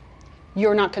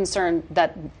 You're not concerned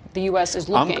that the U.S. is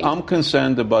looking I'm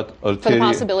concerned about for the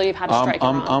possibility of how to strike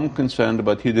Iran. I'm concerned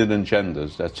about hidden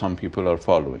agendas that some people are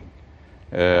following.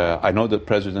 I know that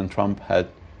President Trump had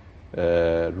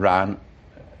ran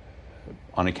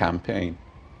on a campaign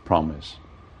promise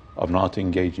of not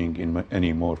engaging in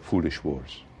any more foolish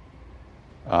wars.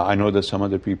 I know that some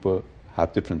other people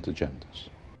have different agendas.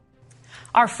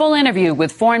 Our full interview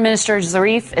with Foreign Minister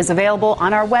Zarif is available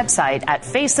on our website at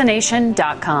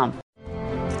facethenation.com.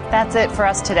 That's it for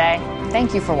us today.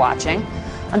 Thank you for watching.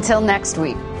 Until next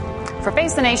week. For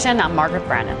Face the Nation, I'm Margaret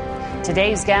Brennan.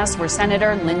 Today's guests were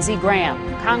Senator Lindsey Graham,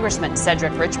 Congressman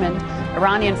Cedric Richmond,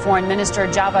 Iranian Foreign Minister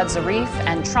Javad Zarif,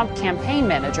 and Trump campaign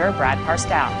manager Brad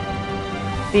Parscale.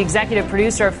 The executive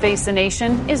producer of Face the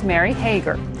Nation is Mary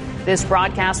Hager. This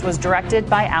broadcast was directed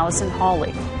by Allison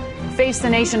Hawley. Face the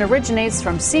Nation originates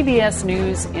from CBS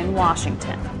News in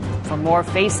Washington. For more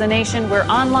Face the Nation, we're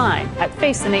online at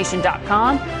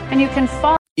facethenation.com, and you can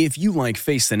follow. If you like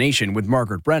Face the Nation with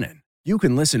Margaret Brennan, you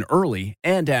can listen early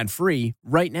and ad-free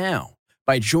right now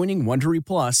by joining Wondery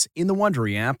Plus in the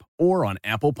Wondery app or on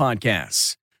Apple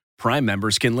Podcasts. Prime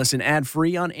members can listen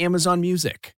ad-free on Amazon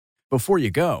Music. Before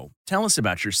you go, tell us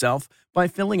about yourself by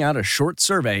filling out a short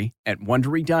survey at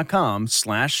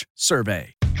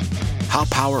Wondery.com/survey. How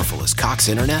powerful is Cox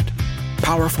Internet?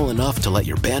 Powerful enough to let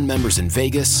your band members in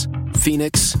Vegas,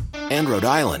 Phoenix, and Rhode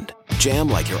Island jam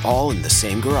like you're all in the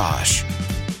same garage.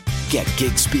 Get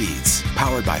gig speeds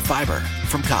powered by fiber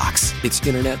from Cox. It's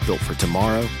internet built for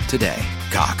tomorrow, today.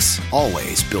 Cox,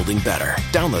 always building better.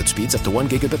 Download speeds up to 1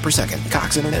 gigabit per second.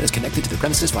 Cox Internet is connected to the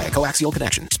premises via coaxial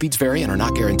connection. Speeds vary and are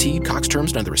not guaranteed. Cox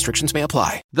terms and other restrictions may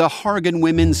apply. The Hargan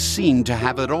women seemed to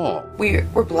have it all. We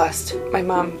were blessed. My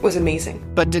mom was amazing.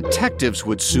 But detectives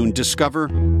would soon discover...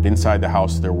 Inside the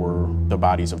house, there were the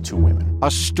bodies of 2 women.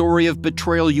 A story of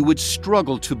betrayal you would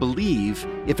struggle to believe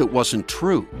if it wasn't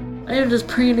true. I am just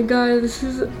praying to God, this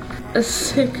is a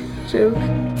sick joke.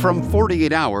 From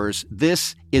 48 Hours,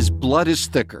 this is Blood is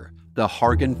Thicker, the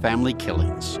Hargan Family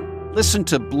Killings. Listen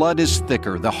to Blood is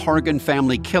Thicker, the Hargan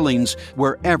Family Killings,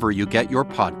 wherever you get your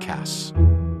podcasts.